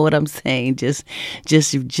 You know what I'm saying? Just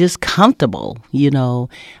comfortable.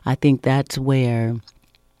 I think that's where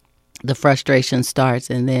the frustration starts.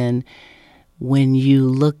 And then when you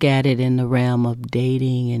look at it in the realm of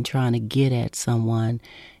dating and trying to get at someone,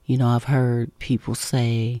 I've heard people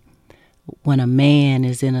say when a man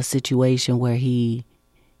is in a situation where he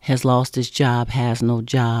has lost his job, has no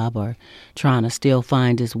job, or trying to still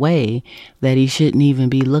find his way, that he shouldn't even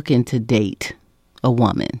be looking to date a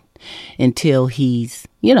woman until he's,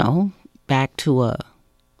 back to a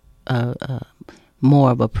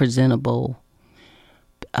more of a presentable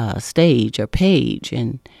stage or page.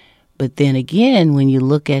 But then again, when you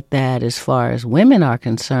look at that as far as women are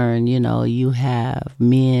concerned, you have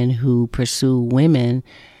men who pursue women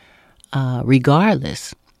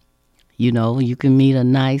regardless. You can meet a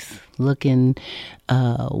nice looking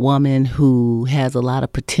woman who has a lot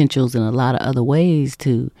of potentials in a lot of other ways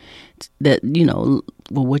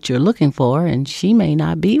what you're looking for, and she may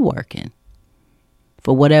not be working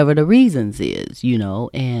for whatever the reasons is,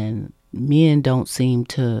 and men don't seem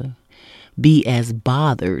to be as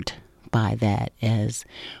bothered by that as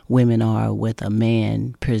women are with a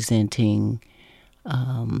man presenting,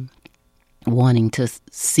 wanting to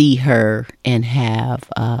see her and have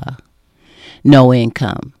no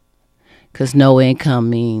income, because no income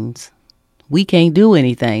means we can't do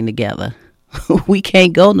anything together. We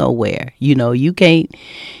can't go nowhere. You can't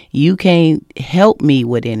help me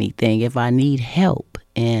with anything if I need help,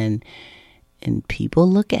 and people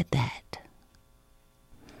look at that.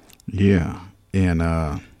 Yeah, and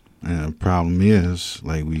the problem is,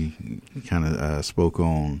 like we kind of spoke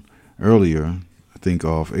on earlier, I think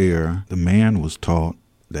off air, the man was taught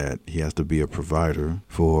that he has to be a provider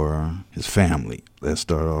for his family. Let's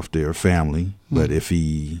start off there, family. Mm-hmm. But if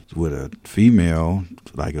he with a female,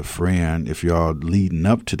 like a friend, if y'all leading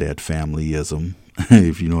up to that familyism,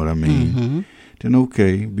 if you know what I mean, mm-hmm. then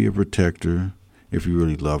okay, be a protector if you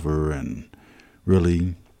really love her and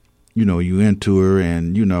really, you into her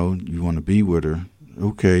and, you want to be with her.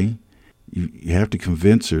 Okay, you have to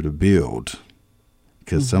convince her to build,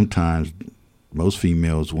 because mm-hmm. sometimes most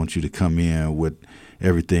females want you to come in with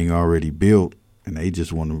everything already built, and they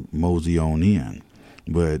just want to mosey on in.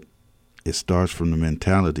 But it starts from the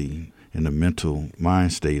mentality and the mental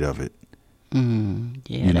mind state of it.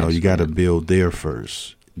 Yeah, you got to build there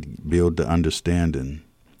first. Build the understanding,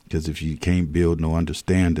 because if you can't build no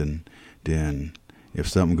understanding, then if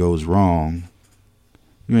something goes wrong,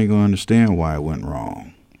 you ain't going to understand why it went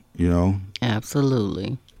wrong,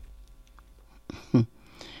 Absolutely.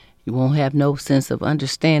 You won't have no sense of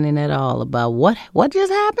understanding at all about what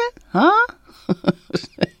just happened, huh?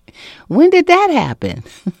 When did that happen?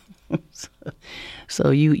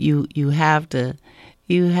 So you have to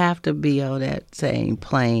be on that same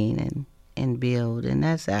plane and build, and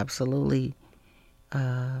that's absolutely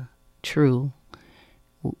true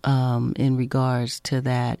in regards to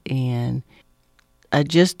that. And I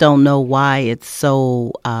just don't know why it's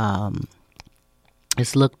so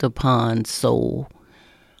it's looked upon so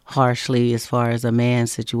harshly as far as a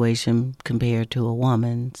man's situation compared to a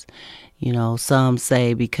woman's. Some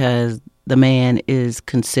say because the man is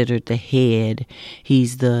considered the head,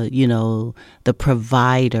 he's the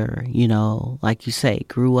provider, like you say,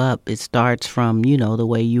 grew up. It starts from, the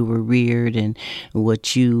way you were reared and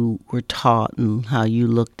what you were taught and how you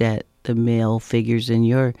looked at the male figures in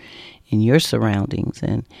your surroundings.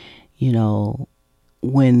 And,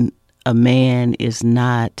 when a man is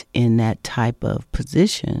not in that type of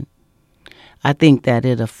position, I think that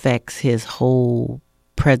it affects his whole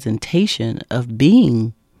presentation of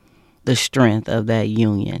being the strength of that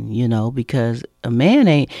union, because a man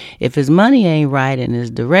if his money ain't right and his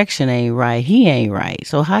direction ain't right, he ain't right.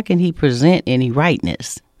 So how can he present any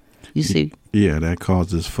rightness? You see? Yeah, that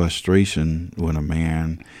causes frustration when a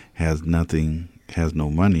man has no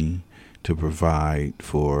money to provide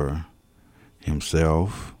for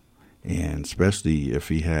himself, and especially if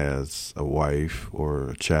he has a wife or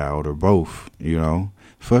a child or both,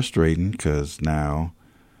 frustrating, because now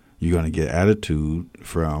you're going to get attitude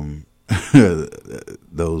from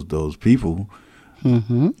those people.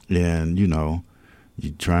 Mm-hmm. And,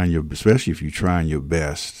 especially if you're trying your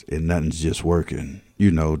best and nothing's just working,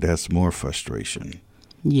 that's more frustration.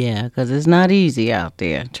 Yeah, because it's not easy out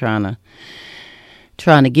there trying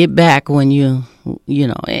to get back when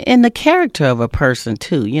and the character of a person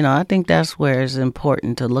too. I think that's where it's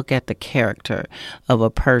important to look at the character of a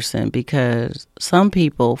person, because some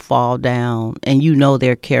people fall down and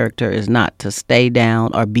their character is not to stay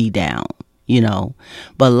down or be down,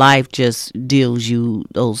 but life just deals you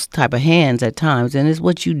those type of hands at times, and it's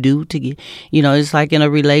what you do to get, it's like in a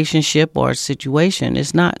relationship or a situation.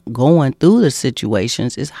 It's not going through the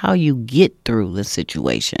situations, it's how you get through the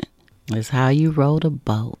situation. It's how you row the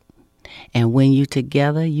boat. And when you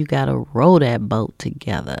together, you got to row that boat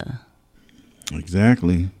together.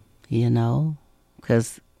 Exactly.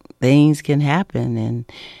 Because things can happen. And,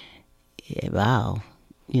 wow,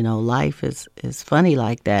 life is funny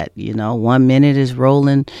like that. 1 minute is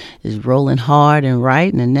rolling hard and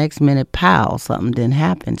right, and the next minute, pow, something didn't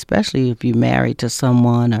happen, especially if you're married to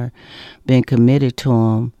someone or been committed to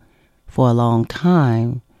them for a long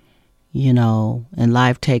time. And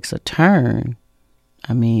life takes a turn.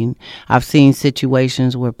 I mean, I've seen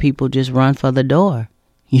situations where people just run for the door.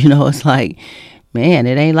 It's like, man,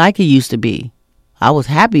 it ain't like it used to be. I was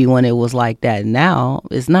happy when it was like that. Now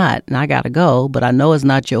it's not, and I got to go, but I know it's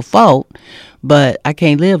not your fault, but I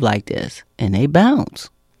can't live like this. And they bounce.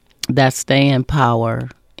 That staying power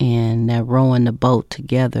and that rowing the boat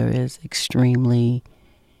together is extremely,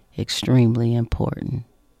 extremely important.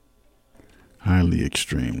 Highly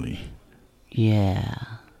extremely. Yeah.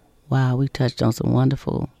 Wow, we touched on some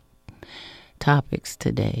wonderful topics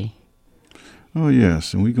today. Oh,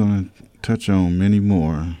 yes, and we're going to touch on many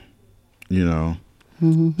more,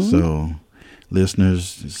 Mm-hmm. So,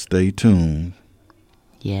 listeners, stay tuned.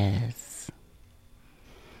 Yes.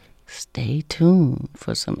 Stay tuned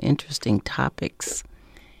for some interesting topics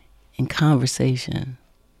and conversation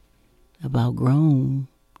about grown,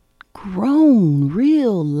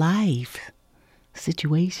 real life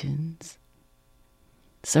situations,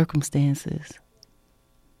 circumstances,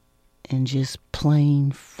 and just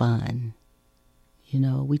plain fun.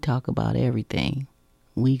 We talk about everything.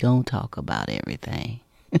 We gonna talk about everything.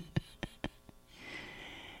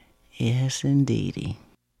 Yes, indeedy.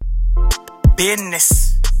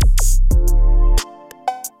 Business.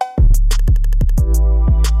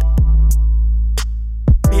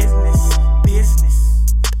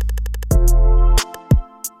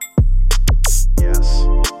 Yes.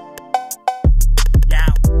 Yeah.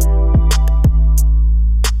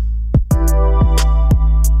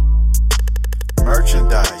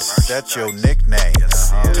 Merchandise, that's your nickname.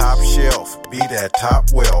 Top shelf, be that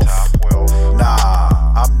top wealth.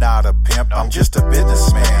 Nah, I'm not a pimp, I'm just a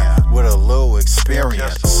businessman with a little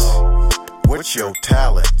experience. What's your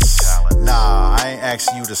talents? Nah, I ain't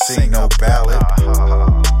asking you to sing no ballad.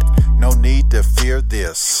 No need to fear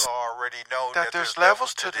this. Already know that there's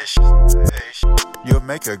levels to this. You'll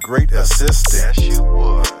make a great assistant.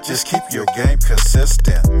 Just keep your game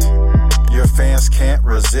consistent. Your fans can't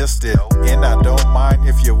resist it, and I don't mind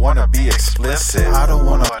if you wanna be explicit. I don't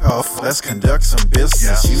wanna off, let's conduct some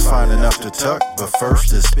business. You find enough to tuck, but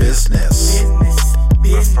first is business.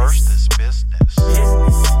 But first is business.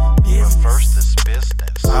 But first is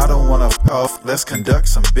business. I don't wanna off, let's conduct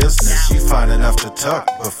some business. You find enough to tuck,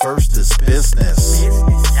 but first is business.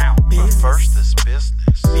 But first is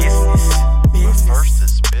business. But first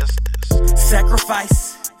is business.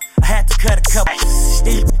 Sacrifice. I had to cut a couple.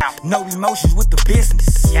 No emotions with the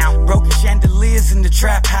business. Broken chandeliers in the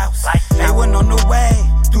trap house. They went on the way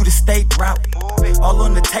through the state route. All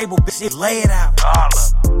on the table, bitch, it lay it out.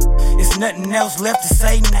 It's nothing else left to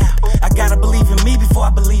say now. I gotta believe in me before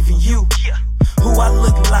I believe in you. Who I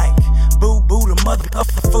look like? Boo boo, the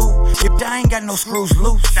motherfucker fool. If I ain't got no screws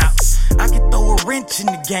loose, I can throw a wrench in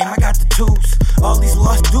the game. I got the tools. All these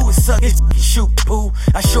laws do is suck it, shoot poo.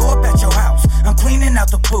 I show up at your house. I'm cleaning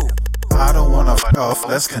out the pool. I don't wanna fuck off,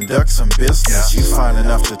 let's conduct some business. You fine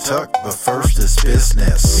enough to tuck, but first is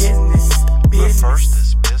business. Business. But first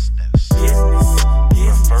is business.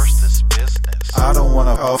 But first is business. I don't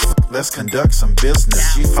wanna off, let's conduct some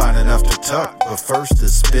business. You fine enough to tuck, but first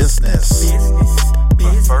is business.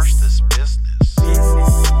 But first is business.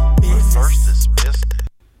 But first is business.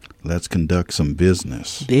 Let's conduct some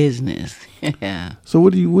business. Business. Yeah. So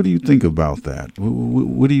what do you think about that?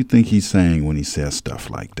 What do you think he's saying when he says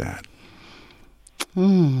stuff like that?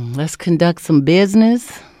 Let's conduct some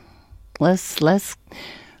business. Let's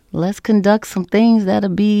conduct some things that'll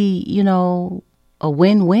be, a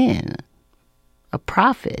win-win, a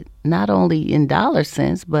profit, not only in dollar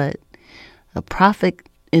sense, but a profit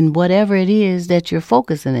in whatever it is that you're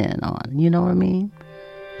focusing in on. You know what I mean?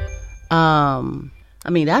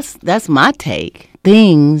 That's my take.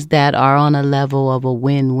 Things that are on a level of a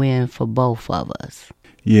win-win for both of us.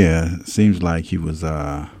 Yeah, it seems like he was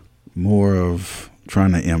more of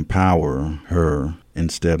trying to empower her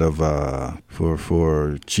instead of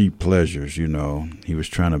for cheap pleasures. He was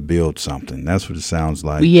trying to build something. That's what it sounds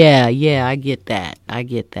like. Yeah, I get that.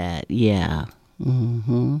 Yeah.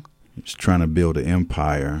 He's trying to build an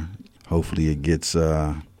empire. Hopefully, it gets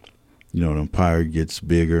the empire gets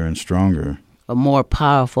bigger and stronger. A more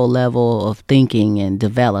powerful level of thinking and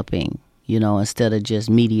developing, instead of just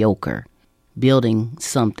mediocre. Building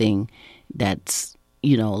something that's,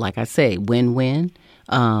 like I say, win-win,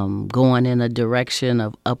 going in a direction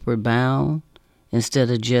of upward bound instead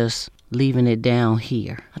of just leaving it down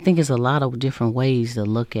here. I think there's a lot of different ways to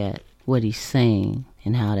look at what he's saying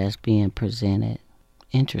and how that's being presented.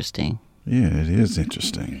 Interesting. Yeah, it is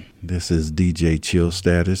interesting. This is DJ Chill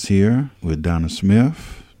Status here with Donna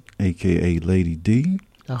Smith, a.k.a. Lady D.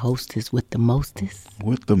 The hostess with the mostest.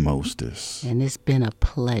 With the mostest. And it's been a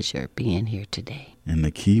pleasure being here today. And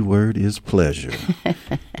the key word is pleasure.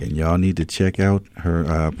 And y'all need to check out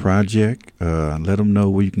her project. Let them know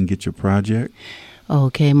where you can get your project.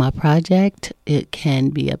 Okay, my project, it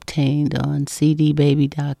can be obtained on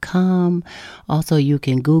cdbaby.com. Also, you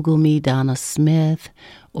can Google me, Donna Smith,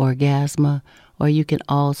 Orgasma, or you can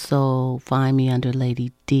also find me under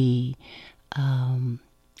Lady D.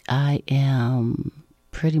 I am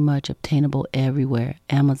pretty much obtainable everywhere.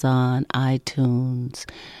 Amazon, iTunes,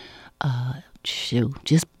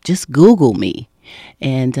 just Google me.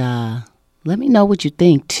 And let me know what you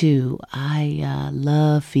think, too. I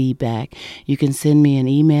love feedback. You can send me an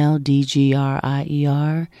email,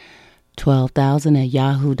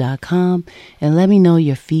 dgrier12,000@yahoo.com, and let me know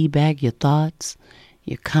your feedback, your thoughts,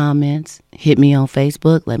 your comments. Hit me on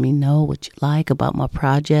Facebook. Let me know what you like about my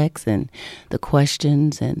projects and the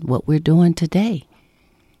questions and what we're doing today,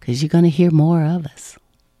 because you're going to hear more of us.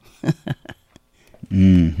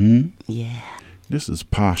 Yeah. This is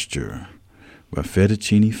Posture by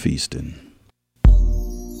Fettuccine Feasting.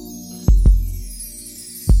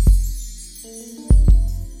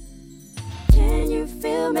 Can you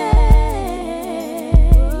feel me?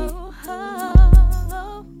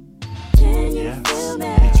 Can you feel me?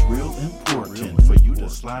 It's real important for you to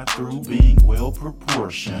slide through being well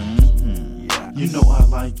proportioned. You know I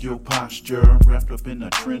like your posture, wrapped up in a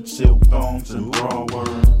trench, silk thongs and brawler.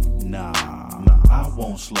 Nah, I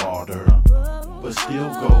won't slaughter, but still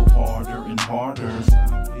go harder and harder.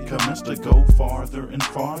 Commence to go farther and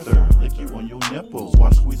farther. Lick you on your nipples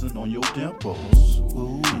while squeezing on your dimples.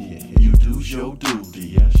 Ooh, you do your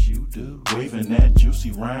duty, yes you do. Waving that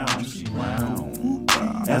juicy round.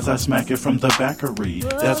 As I smack it from the backery,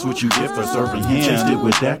 that's what you get for serving hands. Chased it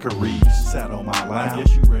with daiquiris. Sat on my lap,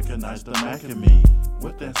 guess you recognize the Mac in me.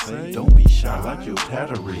 What that say? Don't be shy, I like your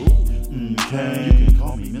tattery. Okay, you can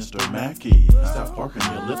call me Mr. Mackey. Stop barking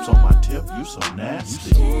your lips on my tip, you so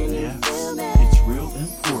nasty. Yes, it's real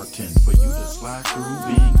important for you to slide through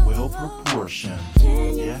being well proportioned.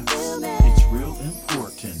 Yes, it's real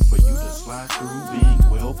important for you to slide through being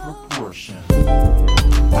well proportioned.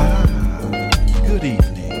 Good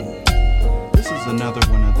evening. This is another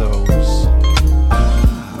one of those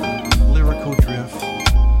Lyrical Drift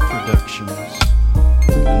Productions.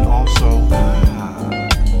 And also,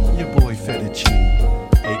 your boy Fettuccine,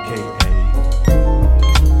 a.k.a.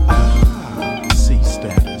 C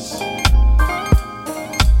Status.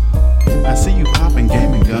 I see you popping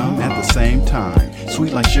game and gum at the same time.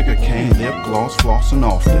 Sweet like sugar cane, lip gloss, flossing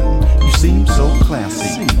often. You seem so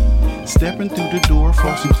classy. Stepping through the door,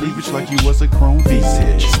 flossing cleavage like you was a chrome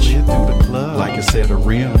visage. Slid through the club like a set of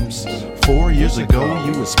rims. 4 years ago,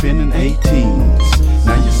 you was spinning 18s.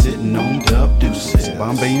 Now you're sitting on dub deuces,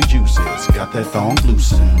 Bombay and juices. Got that thong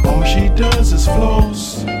loosened. All she does is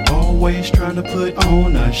floss. Always trying to put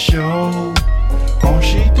on a show. All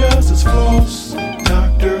she does is floss.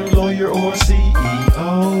 Dr. lawyer, or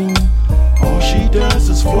CEO. All she does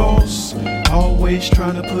is floss, always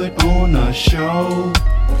trying to put on a show.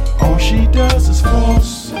 All she does is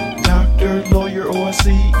floss, doctor, lawyer, or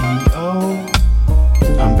CEO.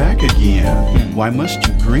 I'm back again. Why must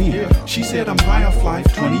you grin? She said I'm high off life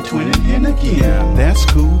 2020 and again. That's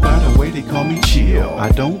cool, by the way they call me chill. I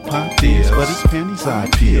don't pop this, but it's panties I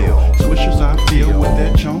peel. Swishers I feel with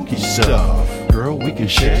that chunky stuff. Girl, we can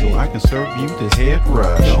share so I can serve you this head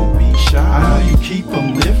rush. Don't be shy, I know you keep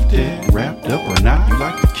them lifted. Wrapped up or not, you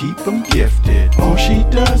like to keep them gifted. All she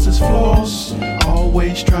does is floss,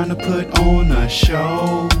 always trying to put on a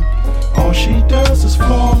show. All she does is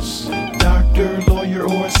floss, doctor, lawyer,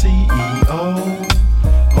 or CEO.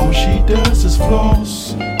 All she does is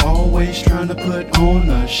floss, always trying to put on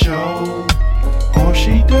a show. All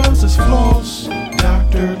she does is floss,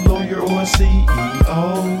 doctor, lawyer, or CEO.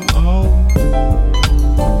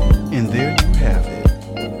 And there you have it.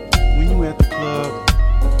 When you at the club,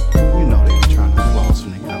 you know they be trying to floss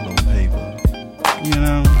when they got a little paper. You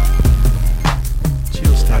know?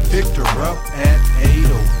 I picked her up at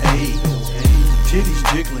 8:08. Titties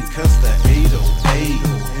jiggling cause the 808.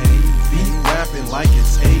 Beat rapping like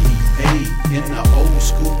it's 88. In the old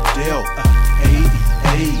school Delta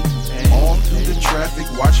 88. All through the traffic,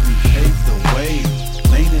 watch me pave the way.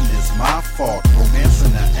 Laning is my fault,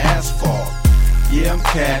 romancing the asphalt. Yeah, I'm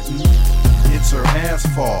catting, it's her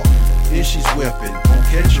asphalt. And she's whipping, won't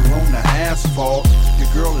catch her on the asphalt. Your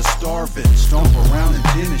girl is starving, stomp around in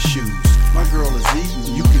tennis shoes. My girl is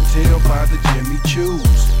eating, you can tell by the Jimmy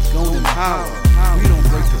Choos. Go and holler, we don't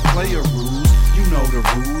break the player rules. You know the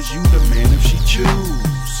rules, you the man if she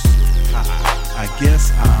choose. I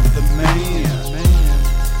guess I'm the man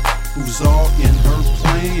who's all in her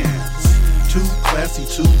plans. Too classy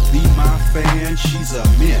to be my fan, she's a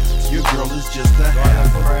mint. Your girl is just a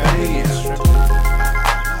half a fan.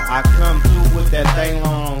 I come through with that thing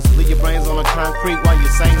on. Leave your brains on the concrete while you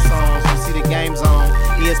sing songs. You see the game's on.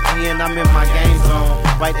 ESPN, I'm in my game zone.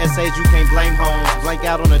 Write essays, you can't blame homes. Blank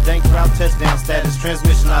out on a dank route, touchdown status.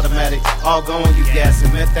 Transmission automatic, all going, you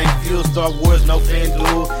gassing. Methane fuel, Star Wars, no fan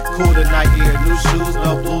duel. Cool tonight here, new shoes,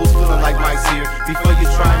 no blues. Feeling like Mike's here. Before you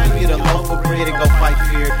try me, get a loaf of bread and go fight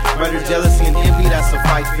fear. Murder, jealousy, and envy, that's a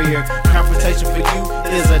fight fear. Confrontation for you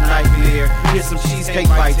is a nightmare. Here's some cheesecake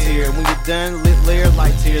bites here. When you're done, lit layer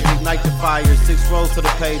lights here. Ignite the fire, 6 rolls to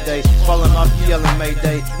the payday. Falling off, yelling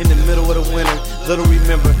Mayday. In the middle of the winter, little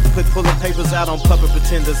remember. Quit pulling papers out on puppet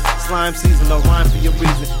pretenders. Slime season, no rhyme for your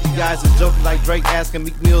reason. You guys are joking like Drake asking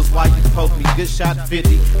Meek Mills why you poke me. Good shot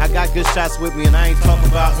 50, I got good shots with me. And I ain't talking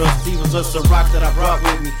about Earl Stevens, just a rock that I brought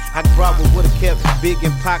with me. I brought what would've kept Big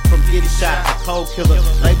and Pac from getting shot. A cold killer,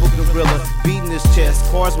 label gorilla, beating his chest.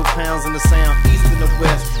 Cars with pounds in the sound, east and the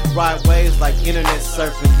west. Ride waves like internet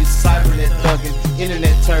surfing. You cybernet thugging,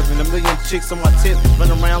 internet turban. A million chicks on my tip,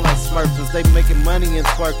 run around like Smurfers. They making money and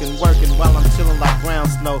twerking, working while I'm chilling like brown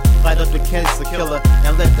snow. Light up the cancer killer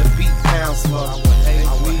and let the beat pound slow. I would hate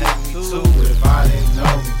me too if I didn't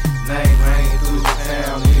know me. Name rang through the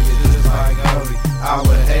town, nigga, just like Odie. I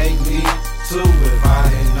would hate me too if I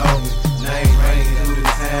didn't know me. Name rang through the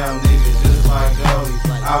town, nigga, just like Odie.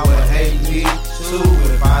 I would hate me too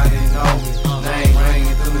if I didn't know me. Name rang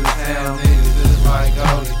through the town, nigga, just like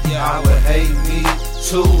Odie. I would hate me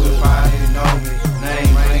too if I didn't know me.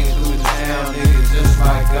 Name rang through the town, nigga, just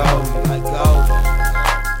like Odie.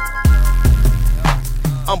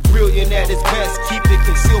 I'm brilliant at its best, keep it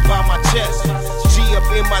concealed by my chest. G up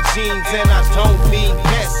in my jeans and I don't mean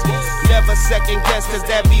guess. Never second guess, cause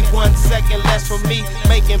that be 1 second less for me.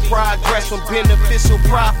 Making progress from beneficial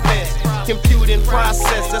profit. Computing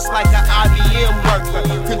process, just like an IBM worker.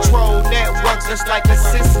 Control networks, just like a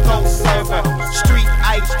Cisco server. Street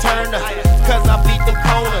Ike Turner, cause I beat them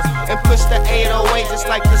corners. And push the 808 just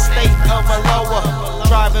like the state of a lower.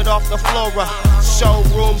 Drive it off the flora,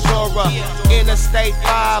 showroom Dora. Interstate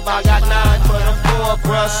 5, I got 9 for the 4,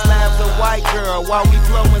 bruh. Slabs a white girl while we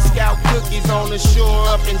blowing scout cookies on the shore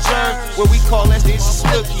up in Jern, where we call that dish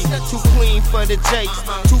snooky. Too clean for the jakes,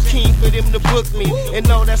 too keen for them to book me. And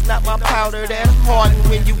no, that's not my powder, that's hardened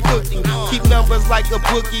when you cooking. Keep numbers like a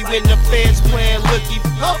bookie when the feds playing looky.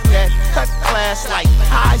 Fuck that, cut class like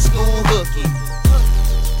high school hooky.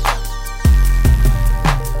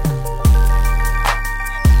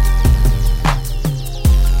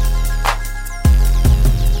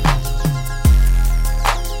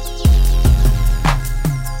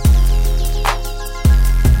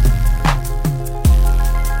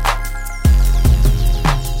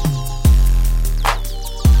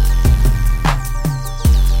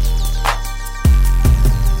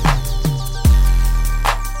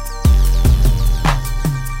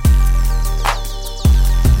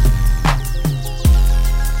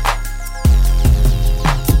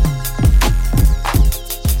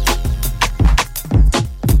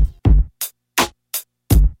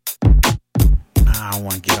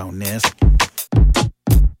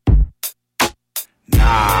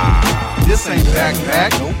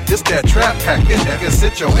 that trap pack. Nigga,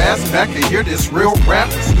 sit your ass back and hear this real rap.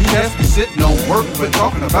 You has be sitting on work, but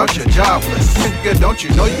talking about your jobless. Nigga, don't you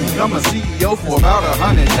know you become a CEO for about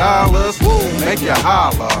 $100? Woo, make you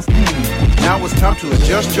holler. Now it's time to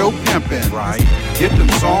adjust your pimpin'. Right. Get them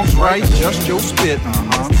songs right, adjust your spittin'.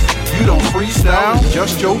 You don't freestyle,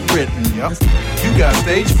 adjust your written. Yep. You got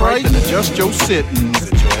stage fright, then adjust your sittin'.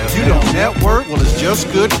 You don't network, well it's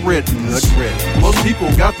just good written. Most people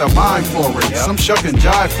got the mind for it. Yep. Some shuck and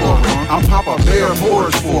jive for it. I'm Papa Bear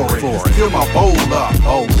Boars for it. Fill my bowl up.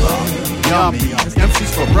 Yummy.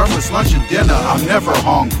 MCs for breakfast, lunch, and dinner. I'm never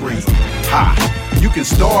hungry. Ha! You can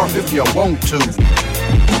starve if you want to.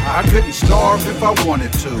 I couldn't starve if I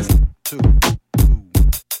wanted to.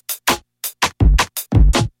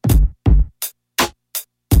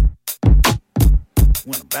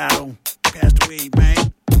 Win a battle, passed away,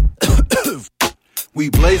 man. We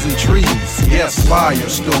blazing trees, yes,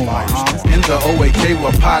 firestorms. In the OAK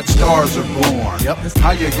where pot stars are born. Yep.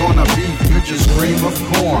 How you gonna beef? You just scream of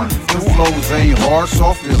corn. The flows ain't hard,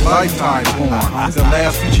 soft as lifetime porn. The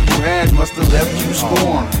last feature you had must have left you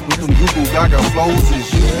scorned. With them Google Gaga flows is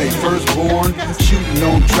you they firstborn. Shooting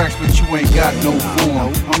on tracks but you ain't got no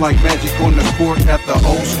form. I'm like Magic on the court at the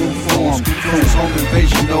old school form. Close home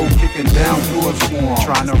invasion, no kicking down doors form.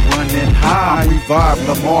 Trying to run it high. I revived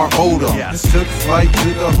Lamar Odom. Yes. Took flight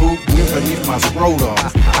to the hoop, went beneath my scrotum.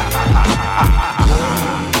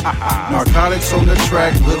 Narcotics on the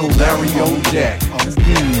track, little Larry on deck.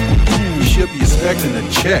 You should be expecting a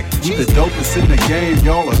check. We the dopest in the game,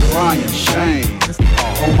 y'all are crying shame.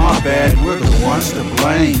 Oh my bad, we're the ones to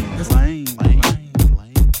blame.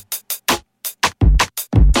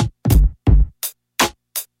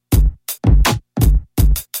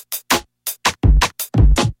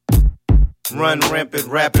 Run rampant,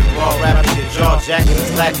 rapid, raw, rapping, your jaw jacking and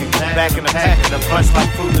slacking. Back in the pack, and a bunch like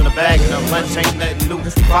food in a bag, and a lunch ain't nothing new.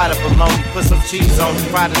 Fried up bologna, put some cheese on it.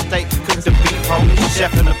 Fried a steak, cook the beef, homie.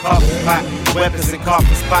 Chef in a coffee pot, weapons and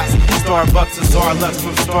coffee spots. Starbucks to Starlux,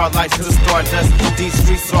 from starlights to stardust. These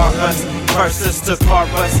streets are us. Versus to car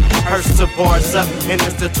bus, hearse to bars up. In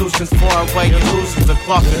institutions far away, illusions. The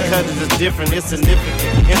cloth and cut is different, it's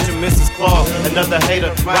significant. Intermissions claw, another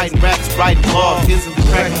hater writing raps, writing laws. Easily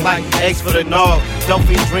cracking like eggs for the nog. Don't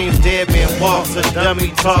be dreams, dead man walks. A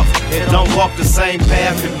dummy talks, they don't walk the same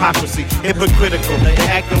path. Hypocrisy, hypocritical. They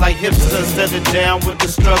acting like hipsters instead of down with the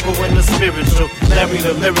struggle and the spiritual. Larry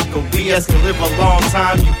the lyrical, BS can live a long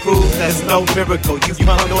time. You prove that's no miracle. You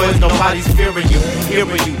pump noise, nobody's fearing you,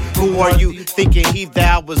 hearing you. Who are you? Thinking he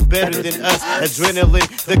thou was better than us. Adrenaline,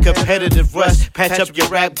 the competitive rush. Patch up your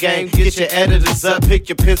rap game, get your editors up. Pick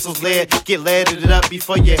your pencils, lead, get leaded up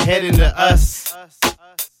before you head into us.